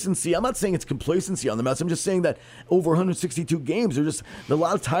complacency. I'm not saying it's complacency on the Mets. I'm just saying that over 162 games, there's a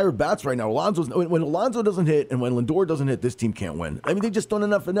lot of tired bats right now. When Alonso doesn't hit and when Lindor doesn't hit, this team can't win. I mean, they just don't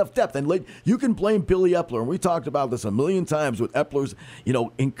have enough depth. And you can blame Billy Epler. And we talked about this a million times with Epler's,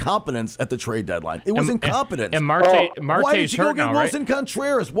 incompetence at the trade deadline. It was incompetence. And Marte's why did you go hurt get now, Wilson right?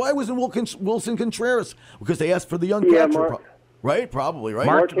 Contreras? Why wasn't Wilson Contreras? Because they asked for the young catcher. Right? Probably, right?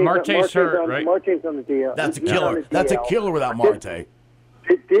 Marte's hurt, right? Marte's on the DL. That's a killer. That's a killer without Marte.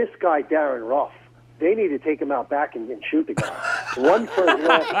 This guy, Darren Ruff, they need to take him out back and shoot the guy. One for his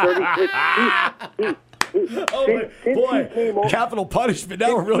last 36. Capital punishment.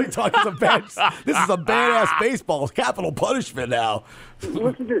 Now we're really talking some bad. This is a badass baseball. Capital punishment now.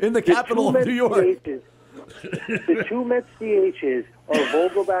 In the capital of New York. The 2 Mets DHs are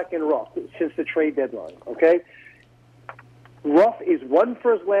Vogelbach and Ruff since the trade deadline, okay? Ruff is 1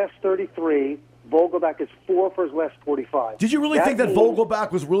 for his last 33. Vogelbach is 4 for his last 45. Did you really think that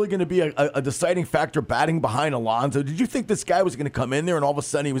Vogelbach was really going to be a deciding factor batting behind Alonso? Did you think this guy was going to come in there and all of a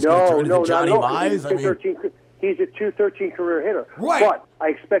sudden he was going to turn into Johnny Mize? He's a .213 career hitter. Right. But I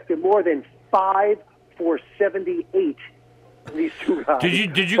expected more than 5 for 78. These 2 guys.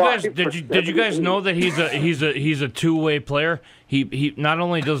 Did you guys know that he's a two-way player? He not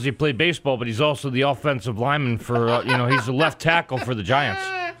only does he play baseball, but he's also the offensive lineman for he's the left tackle for the Giants.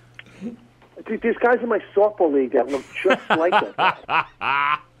 There's guys in my softball league that look just like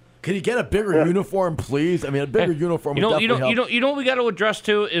that. Can he get a bigger uniform, please? I mean, a bigger uniform would definitely help. You know what we got to address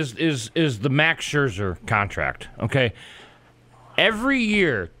too is the Max Scherzer contract. Okay. Every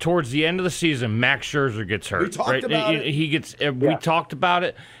year, towards the end of the season, Max Scherzer gets hurt. We talked about it. He gets. We talked about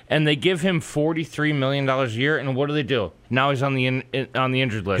it, and they give him $43 million a year. And what do? Now he's on the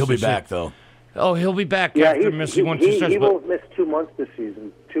injured list. He'll be back though. Oh, he'll be back after missing 1-2 starts. He won't miss 2 months this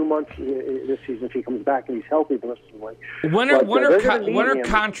season. 2 months this season if he comes back and he's healthy the rest of the way. When are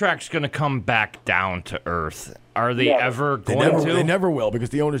contracts going to come back down to earth? Are they ever going to? They never will because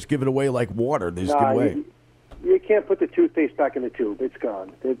the owners give it away like water. They just give it away. You can't put the toothpaste back in the tube. It's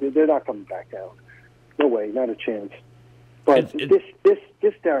gone. They're not coming back down. No way. Not a chance. But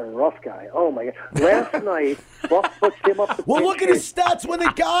this Darren Ruff guy, oh my God! Last night, Buck puts him up. The Well, look at pitch his stats when they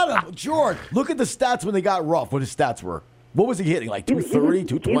got him, George. Look at the stats when they got Ruff. What his stats were. What was he hitting? Like 230,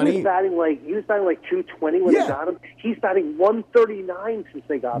 220? He was batting like 220 when they got him. He's batting 139 since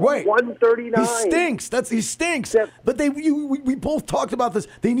they got him. Right. 139. He stinks. But we both talked about this.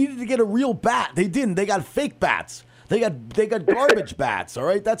 They needed to get a real bat. They didn't. They got fake bats. They got garbage bats. All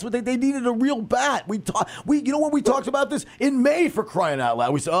right, that's what they needed, a real bat. We you know what, we talked about this in May, for crying out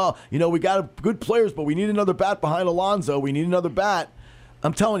loud. We said, we got good players, but we need another bat behind Alonso. We need another bat.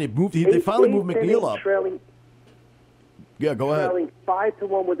 I'm telling you, they finally moved McNeil up. Yeah, go ahead. Trailing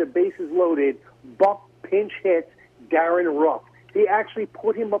 5-1 with the bases loaded. Buck pinch hits Darren Ruff. He actually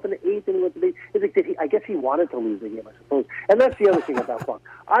put him up in the eighth inning with the base. I guess he wanted to lose the game, I suppose. And that's the other thing about Buck.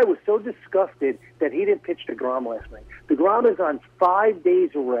 I was so disgusted that he didn't pitch DeGrom last night. DeGrom is on 5 days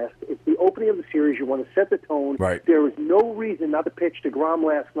of rest. It's the opening of the series. You want to set the tone. Right. There was no reason not to pitch DeGrom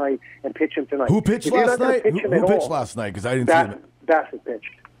last night and pitch him tonight. Who pitched last night? Who pitched last night? Because I didn't see him. Bassett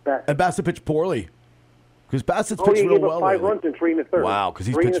pitched. And Bassett pitched poorly. Because Bassett's he pitched real gave well up 5 lately. runs in 3 1/3. Wow, because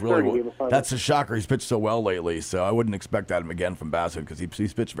he's pitched really well. That's a shocker. He's pitched so well lately, so I wouldn't expect that again from Bassett, because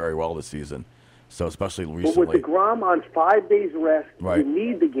he's pitched very well this season. So especially recently. But with DeGrom on 5 days rest, right. You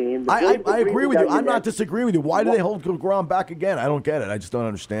need the game. I agree with you. I'm not disagreeing with you. Why do they hold DeGrom back again? I don't get it. I just don't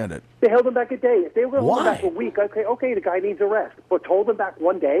understand it. They held him back a day. If they were going to hold him Why? back a week, okay, the guy needs a rest. But to hold him back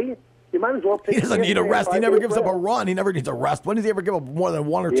 1 day, you might as well take. He doesn't need a rest. He never gives up a run. He never needs a rest. When does he ever give up more than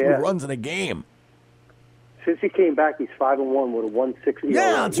 1 or 2 runs in a game? Since he came back, he's 5-1 with a 1.6.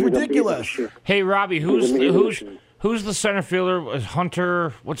 Yeah, it's ridiculous. Hey, Robbie, who's the center fielder?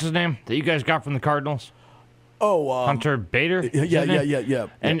 Hunter, what's his name that you guys got from the Cardinals? Oh, Hunter Bader. Yeah.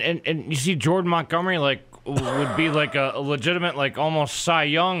 And you see Jordan Montgomery would be like a legitimate, like almost Cy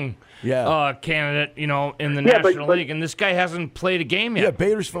Young candidate, in the National League, and this guy hasn't played a game yet. Yeah,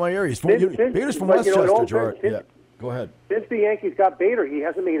 Bader's from my area. Bader's from Westchester, George. Yeah. Go ahead. Since the Yankees got Bader, he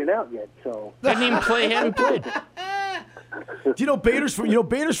hasn't made it out yet. So didn't even play. He hadn't played. Do you know Bader's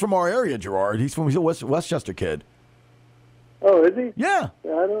from our area, Gerard? He's a Westchester kid. Oh, is he? Yeah. I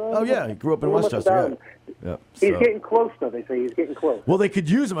don't know. Oh, yeah. He grew up in Westchester. Yeah. He's getting close, though. They say he's getting close. Well, they could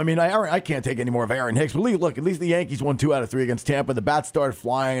use him. I mean, I can't take any more of Aaron Hicks. But look, at least the Yankees won 2 out of 3 against Tampa. The bats started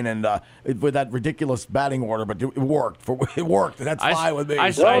flying, and with that ridiculous batting order, but it worked. It worked. And that's fine with me. I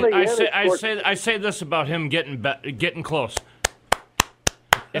say this about him getting close.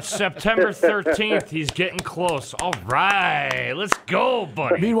 It's September 13th. He's getting close. All right, let's go,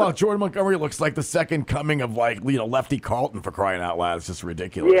 buddy. Meanwhile, Jordan Montgomery looks like the second coming of Lefty Carlton, for crying out loud. It's just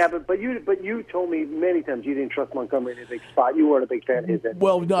ridiculous. Yeah, but you told me many times you didn't trust Montgomery in a big spot. You weren't a big fan of his.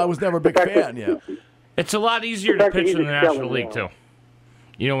 Well, no, I was never a big fan. Yeah, it's a lot easier to pitch in the National League too.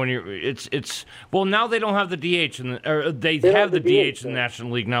 When it's now they don't have the DH they have the DH in the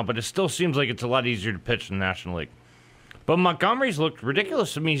National League now, but it still seems like it's a lot easier to pitch in the National League. But Montgomery's looked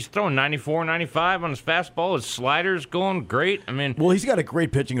ridiculous. I mean, he's throwing 94, 95 on his fastball. His slider's going great. I mean, well, he's got a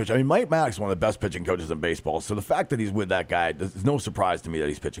great pitching coach. I mean, Mike Maddox is one of the best pitching coaches in baseball. So the fact that he's with that guy, there's no surprise to me that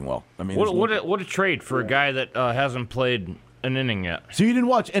he's pitching well. I mean, what a trade for a guy that hasn't played an inning yet. So you didn't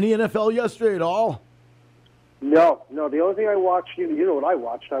watch any NFL yesterday at all? No. The only thing I watched, you know what I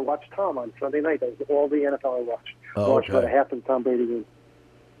watched? I watched Tom on Sunday night. That was all the NFL I watched. I watched about a half of the Tom Brady game.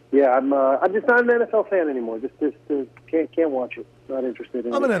 Yeah, I'm just not an NFL fan anymore. Just can't watch it. Not interested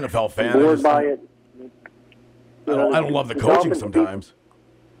in it. I'm an NFL fan. I'm bored by it. I don't love the coaching sometimes.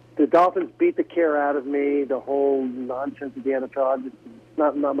 The Dolphins beat the care out of me. The whole nonsense of the NFL. I'm just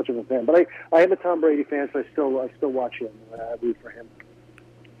not much of a fan. But I am a Tom Brady fan, so I still watch him. I root for him.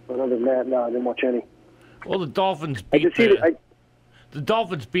 But other than that, no, I didn't watch any. Well, the Dolphins beat the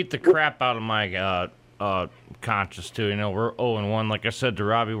Dolphins beat the crap out of my conscious too. We're 0-1. Like I said to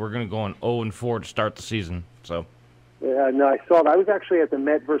Robbie, we're going to go on 0-4 to start the season. So. Yeah, no, I saw that. I was actually at the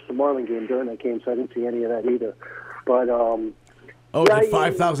Met versus the Marlin game during that game, so I didn't see any of that either. But did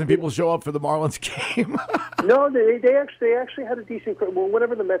 5,000 people show up for the Marlins game? No, they actually had a decent crowd. Well,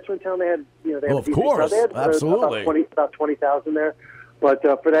 whenever the Mets were in town, they had Well, of course, absolutely, about 20,000 there. But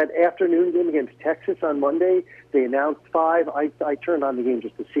for that afternoon game against Texas on Monday, they announced 5. I turned on the game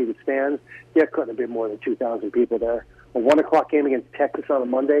just to see the stands. There couldn't have been more than 2,000 people there. A 1 o'clock game against Texas on a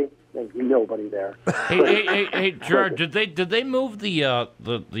Monday, there's nobody there. Hey, Gerard, did they move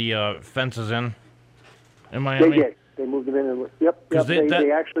the fences in Miami? They did. They moved them in. Yep.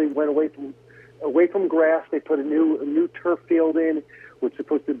 They actually went away from grass. They put a new turf field in, which is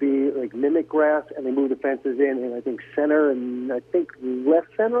supposed to be like mimic grass, and they moved the fences in I think center and I think left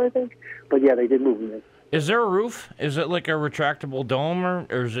center, I think. But yeah, they did move them in. Is there a roof? Is it like a retractable dome, or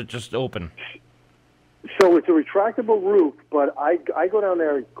is it just open? So it's a retractable roof, but I go down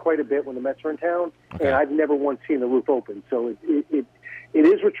there quite a bit when the Mets are in town, and I've never once seen the roof open. So it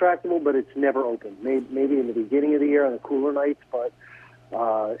is retractable, but it's never open. Maybe in the beginning of the year on the cooler nights, but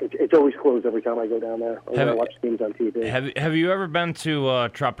it's always closed every time I go down there or when I watch games on TV. Have you ever been to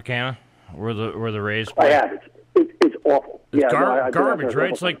Tropicana, where the Rays play? I have. It's awful. It's garbage,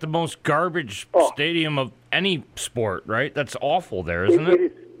 right? It's like the most garbage stadium of any sport, right? That's awful there, isn't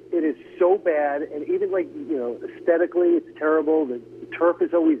it? It is so bad, and even aesthetically, it's terrible. The turf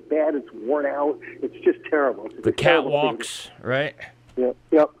is always bad. It's worn out. It's just terrible. The catwalks, right? Yep.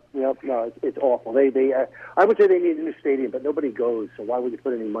 No, it's awful. I would say they need a new stadium, but nobody goes. So why would you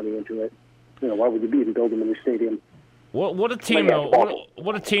put any money into it? Why would you even build them a new stadium? What a team though!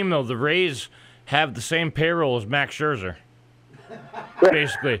 What a team though! The Rays have the same payroll as Max Scherzer,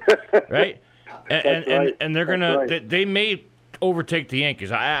 basically, right? And they're gonna they may overtake the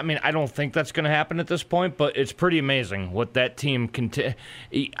Yankees. I mean, I don't think that's going to happen at this point, but it's pretty amazing what that team can.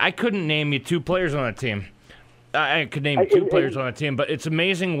 I couldn't name you two players on that team. I could name two players on that team, but it's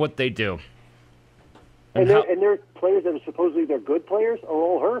amazing what they do. And their players that are supposedly their good players are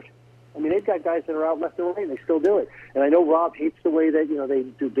all hurt. I mean, they've got guys that are out left and right, and they still do it. And I know Rob hates the way that they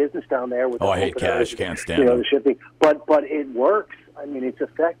do business down there. With I hate cash. Can't stand it. The shipping, but it works. I mean, it's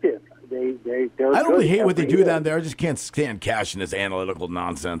effective. They're I don't really hate what they do down there. I just can't stand Cash and his analytical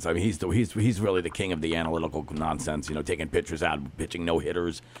nonsense. I mean, he's really the king of the analytical nonsense. Taking pitchers out, pitching no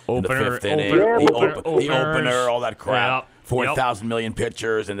hitters in the fifth inning, the opener, all that crap. 4,000 million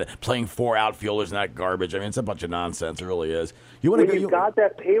pitchers and playing 4 outfielders and that garbage. I mean, it's a bunch of nonsense. It really is. You've got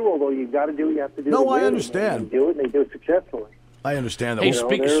that payroll though. You've got to do what you have to do. No, I understand. They do it, and they do it successfully. I understand that. Hey,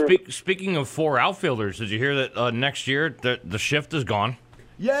 speaking of 4 outfielders, did you hear that next year the shift is gone?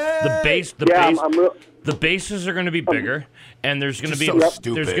 Yeah. The bases are going to be bigger, and there's going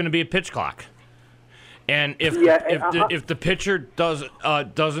to be a pitch clock. And if the pitcher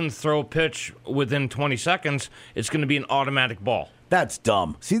doesn't throw a pitch within 20 seconds, it's going to be an automatic ball. That's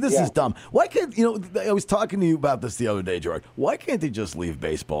dumb. See, this is dumb. Why can't I was talking to you about this the other day, George. Why can't they just leave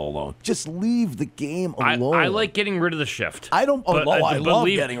baseball alone? Just leave the game alone. I like getting rid of the shift. I don't. I love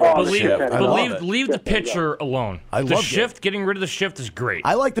getting rid of the shift. Leave the pitcher alone. Getting rid of the shift is great.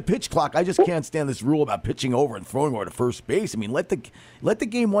 I like the pitch clock. I just can't stand this rule about pitching over and throwing over to first base. I mean, let the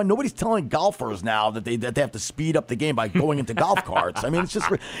game run. Nobody's telling golfers now that they have to speed up the game by going into golf carts. I mean, it's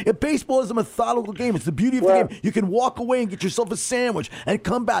just baseball is a methodical game. It's the beauty of the game. You can walk away and get yourself a sandwich and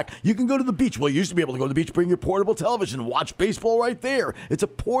come back. You can go to the beach. Well, you used to be able to go to the beach, bring your portable television, and watch baseball right there. It's a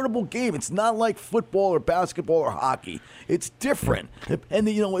portable game. It's not like football or basketball or hockey. It's different. And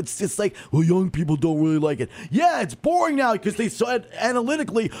it's just like, well, young people don't really like it. Yeah, it's boring now because they said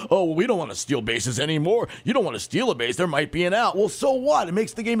analytically, we don't want to steal bases anymore. You don't want to steal a base. There might be an out. Well, so what? It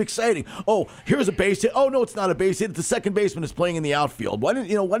makes the game exciting. Oh, here's a base hit. Oh, no, it's not a base hit. The second baseman is playing in the outfield. Why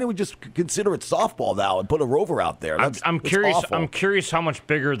didn't we just consider it softball now and put a rover out there? I'm curious. Awful. I'm curious how much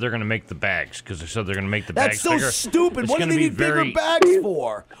bigger they're going to make the bags because they said they're going to make the bags bigger. That's so stupid. What do they need bigger bags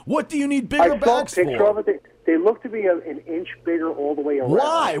for? What do you need bigger bags for? Of it. They look to be an inch bigger all the way around.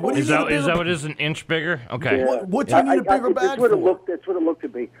 Why? Is that what it is? An inch bigger? Okay. Yeah. What do you need a bigger bag for? That's what it looked to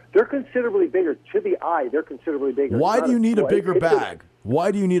be. They're considerably bigger to the eye. They're considerably bigger. Why do you need a bigger bag?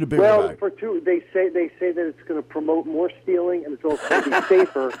 Why do you need a bigger bag? For two, they say that it's going to promote more stealing, and it's also going to be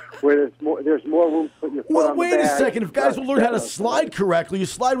safer where there's more room to put your foot on the bag. Wait a second. If guys will learn how to slide correctly, you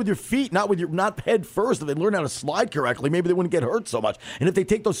slide with your feet, not head first. If they learn how to slide correctly, maybe they wouldn't get hurt so much. And if they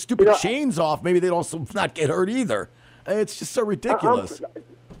take those stupid chains off, maybe they'd also not get hurt either. It's just so ridiculous.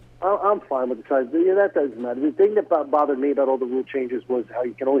 I'm fine with the size. That doesn't matter. The thing that bothered me about all the rule changes was how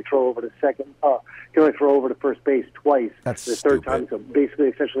you can only throw over to second. You can only throw over to first base twice. That's the stupid. Third time, so basically,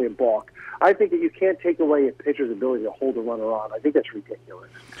 essentially a balk. I think that you can't take away a pitcher's ability to hold a runner on. I think that's ridiculous.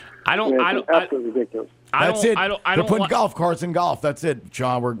 Absolutely ridiculous. That's it. They're putting golf carts in golf. That's it,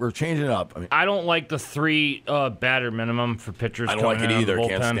 John. We're changing it up. I don't like the 3 batter minimum for pitchers. I don't like it either.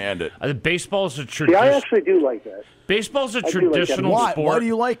 Can't stand it. Baseball's a tradition. I actually do like that. Baseball's a traditional sport. Why do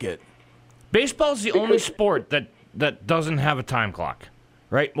you like it? Baseball's the only sport that doesn't have a time clock,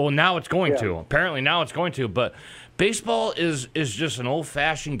 right? Well, now it's going to. Apparently now it's going to. But baseball is just an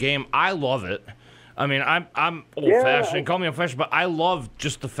old-fashioned game. I love it. I mean, I'm old-fashioned. Call me old-fashioned, but I love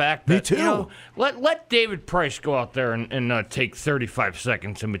just the fact that, Me too. Let David Price go out there and take 35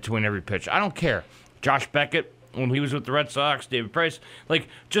 seconds in between every pitch. I don't care. Josh Beckett, when he was with the Red Sox, David Price,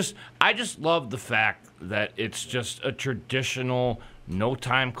 I just love the fact that it's just a traditional, no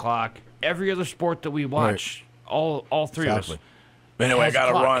time clock. Every other sport that we watch, all three of us. Anyway, I got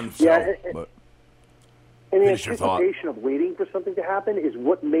to run. So, And the Finish your thought. anticipation of waiting for something to happen is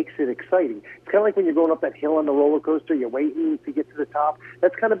what makes it exciting. It's kind of like when you're going up that hill on the roller coaster, you're waiting to get to the top.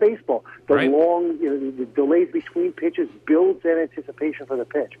 That's kind of baseball. The long, the delays between pitches builds that anticipation for the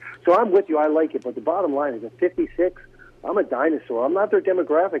pitch. So I'm with you. I like it. But the bottom line is at 56, I'm a dinosaur. I'm not their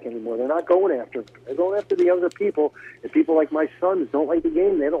demographic anymore. They're not going after me. They're going after the younger people. And people like my sons don't like the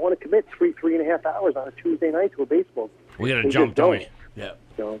game. They don't want to commit 3.5 hours on a Tuesday night to a baseball game. We got to jump, don't we? Yeah.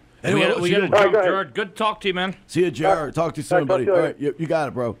 So, we got to jump, Gerard. Good to talk to you, man. See you, Gerard. Talk to you soon, buddy. All All right, you got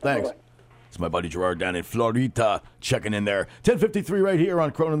it, bro. Thanks. Bye-bye. It's my buddy Gerard down in Florida checking in there. 10:53 right here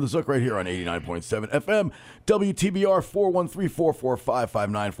on Cronin the Zook, right here on 89.7 FM. WTBR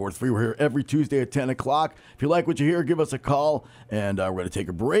 413-445-5943. We're here every Tuesday at 10 o'clock. If you like what you hear, give us a call, and we're going to take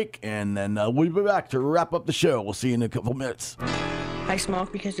a break, and then we'll be back to wrap up the show. We'll see you in a couple minutes. I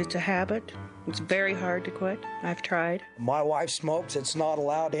smoke because it's a habit. It's very hard to quit. I've tried. My wife smokes. It's not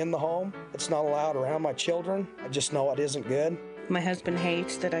allowed in the home. It's not allowed around my children. I just know it isn't good. My husband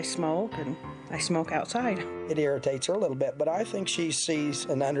hates that I smoke, and I smoke outside. It irritates her a little bit, but I think she sees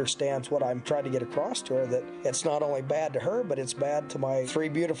and understands what I'm trying to get across to her, that it's not only bad to her, but it's bad to my 3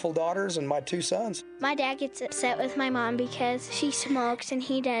 beautiful daughters and my 2 sons. My dad gets upset with my mom because she smokes and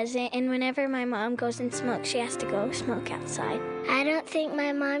he doesn't, and whenever my mom goes and smokes, she has to go smoke outside. I don't think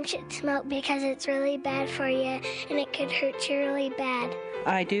my mom should smoke because it's really bad for you, and it could hurt you really bad.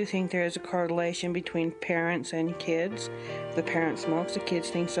 I do think there is a correlation between parents and kids. If the parent smokes, the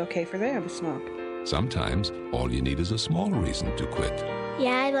kids think it's okay for them to smoke. Sometimes all you need is a small reason to quit.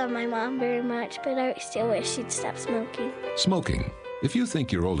 Yeah, I love my mom very much, but I still wish she'd stop smoking. Smoking. If you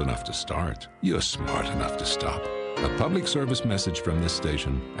think you're old enough to start, you're smart enough to stop. A public service message from this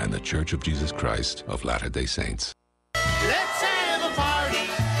station and the Church of Jesus Christ of Latter-day Saints. Let's have a party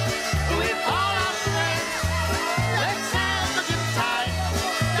with all our friends. Let's have a good time.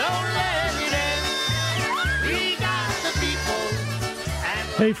 Don't let it end. We got the people.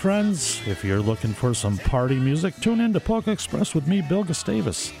 Hey friends, if you're looking for some party music, tune in to Polka Express with me, Bill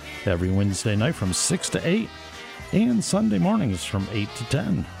Gustavus, every Wednesday night from 6 to 8 and Sunday mornings from 8 to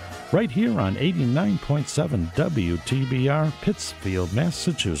 10, right here on 89.7 WTBR, Pittsfield,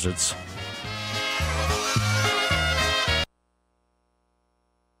 Massachusetts.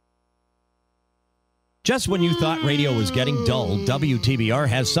 Just when you thought radio was getting dull, WTBR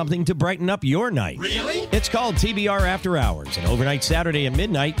has something to brighten up your night. Really? It's called TBR After Hours, and overnight Saturday at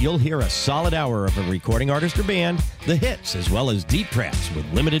midnight, you'll hear a solid hour of a recording artist or band, the hits, as well as deep tracks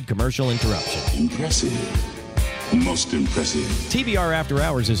with limited commercial interruption. Impressive. Most impressive. TBR After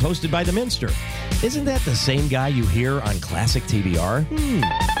Hours is hosted by The Minster. Isn't that the same guy you hear on classic TBR?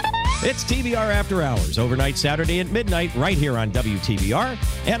 It's TBR After Hours, overnight Saturday at midnight, right here on WTBR,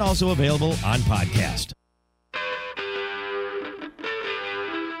 and also available on podcast.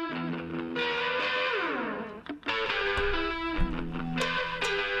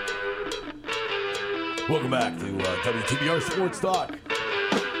 Welcome back to WTBR Sports Talk.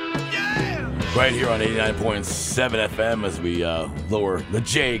 Right here on 89.7 FM as we lower the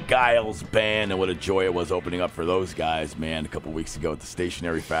Jay Giles Band, and what a joy it was opening up for those guys, man, a couple weeks ago at the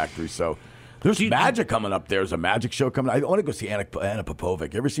Stationery Factory. So there's magic coming up there. There's a magic show coming. I want to go see Anna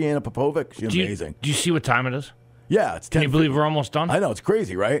Popovic. You ever see Anna Popovic? She's amazing. Do you see what time it is? Yeah, it's 10. Can you believe we're almost done? I know, it's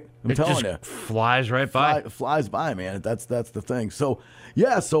crazy, right? I'm telling you. It just flies right by. Flies by, man. That's the thing. So,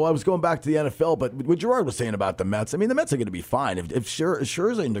 yeah, so I was going back to the NFL, but what Gerard was saying about the Mets, I mean, the Mets are going to be fine. If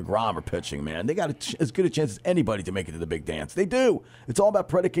Scherzer and DeGrom are pitching, man, they got as good a chance as anybody to make it to the big dance. They do. It's all about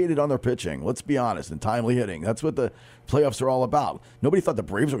predicated on their pitching, let's be honest, and timely hitting. That's what the playoffs are all about. Nobody thought the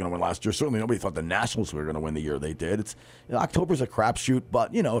Braves were going to win last year. Certainly nobody thought the Nationals were going to win the year they did. October's a crapshoot,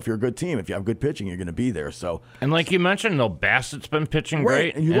 but, if you're a good team, if you have good pitching, you're going to be there. So, and like you mentioned, though, Bassett's been pitching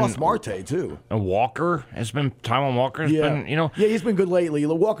great. And you lost Marte, too. And Walker has been, Taijuan Walker has been, Yeah, he's been good lately.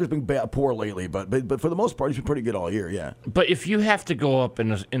 Walker's been poor lately, but for the most part, he's been pretty good all year, yeah. But if you have to go up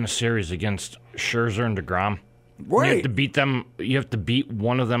in a series against Scherzer and DeGrom, right. You have to beat them. You have to beat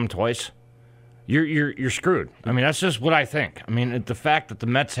one of them twice. You're screwed. I mean, that's just what I think. I mean, the fact that the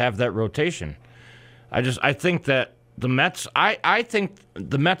Mets have that rotation, I think that the Mets. I think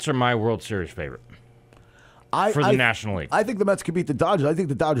the Mets are my World Series favorite. For the National League. I think the Mets could beat the Dodgers. I think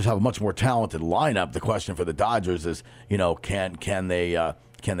the Dodgers have a much more talented lineup. The question for the Dodgers is, can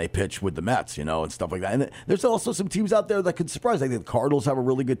they pitch with the Mets, and stuff like that. And there's also some teams out there that could surprise. I think the Cardinals have a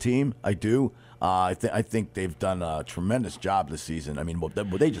really good team. I do. I think they've done a tremendous job this season. I mean,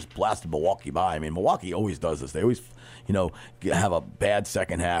 they just blasted Milwaukee by. I mean, Milwaukee always does this. They always, have a bad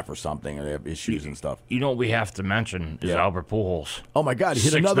second half or something, or they have issues and stuff. You know what we have to mention is Albert Pujols. Oh my God, he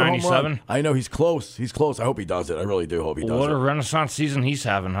hit another home run. I know he's close. He's close. I hope he does it. I really do hope he does it. What a renaissance season he's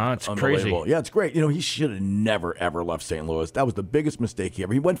having, huh? It's crazy. Yeah, it's great. He should have never ever left St. Louis. That was the biggest mistake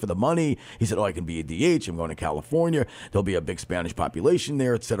he went for the money. He said, "Oh, I can be a DH. I'm going to California. There'll be a big Spanish population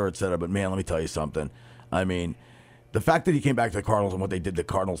there, et cetera, et cetera." But man, let me tell you something. I mean, the fact that he came back to the Cardinals and what they did, the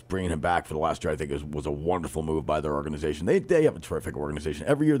Cardinals bringing him back for the last year, I think was a wonderful move by their organization. They have a terrific organization.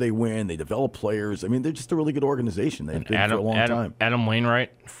 Every year they win. They develop players. I mean, they're just a really good organization. They've been for a long time. Adam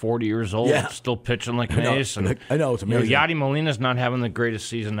Wainwright, 40 years old, still pitching like an ace. And, I know, it's amazing. Yadi Molina's not having the greatest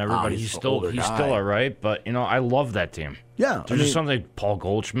season ever, but he's still all right. But, I love that team. Yeah. There's just something like Paul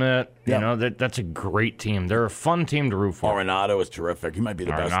Goldschmidt. That's a great team. They're a fun team to root for. Arenado is terrific. He might be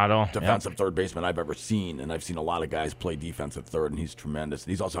the best defensive third baseman I've ever seen, and I've seen a lot of guys play defense at third, and he's tremendous. And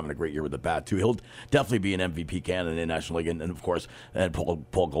he's also having a great year with the bat, too. He'll definitely be an MVP candidate in the National League, and of course,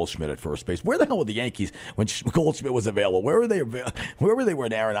 Paul Goldschmidt at first base. Where the hell were the Yankees when Goldschmidt was available? Where were they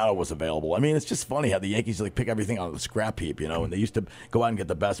when Arenado was available? I mean, it's just funny how the Yankees pick everything out of the scrap heap, and they used to go out and get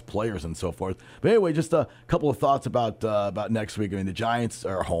the best players and so forth. But anyway, just a couple of thoughts about next week. I mean, the Giants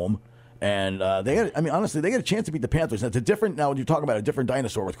are home, and honestly, they get a chance to beat the Panthers. It's a different, now when you talk about a different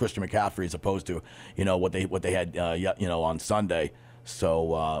dinosaur with Christian McCaffrey as opposed to, what they had, on Sunday.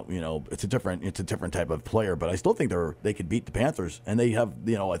 So, it's a different type of player, but I still think they could beat the Panthers, and they have,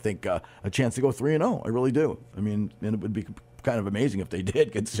 I think a chance to go 3-0. I really do. I mean, and it would be kind of amazing if they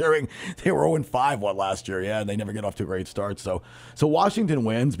did, considering they were 0-5 last year, and they never get off to a great start. So Washington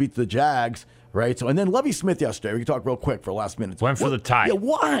wins, beats the Jags. Right, and then Lovie Smith yesterday. We can talk real quick for the last minute. Went for the tie. Yeah,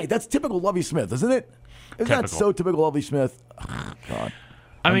 why? That's typical Lovie Smith, isn't it? Isn't that so typical Lovie Smith? Oh, God.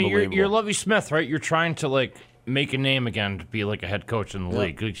 I mean, you're Lovie Smith, right? You're trying to make a name again to be like a head coach in the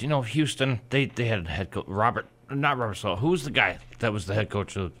league. Houston, they had a head coach, not Robert Saleh. Who was the guy that was the head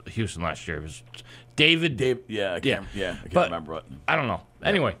coach of Houston last year? It was David. I can't remember it. I don't know. Yeah.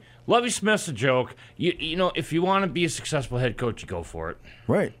 Anyway, Lovie Smith's a joke. If you want to be a successful head coach, you go for it.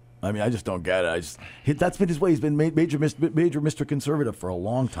 Right. I mean, I just don't get it. That's been his way. He's been major Mr. Conservative for a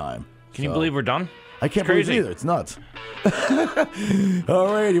long time. Can you believe we're done? I can't believe it either. It's nuts.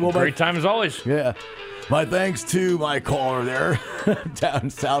 All righty. Well, great time as always. Yeah. My thanks to my caller there down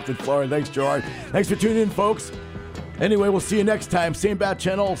south in Florida. Thanks, George. Thanks for tuning in, folks. Anyway, we'll see you next time. Same bat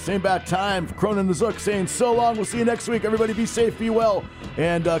channel, same bat time. Cronin the Zook saying so long. We'll see you next week. Everybody be safe, be well,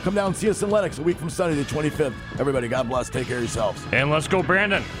 and come down and see us in Lenox a week from Sunday the 25th. Everybody, God bless. Take care of yourselves. And let's go,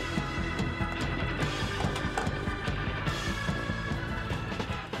 Brandon.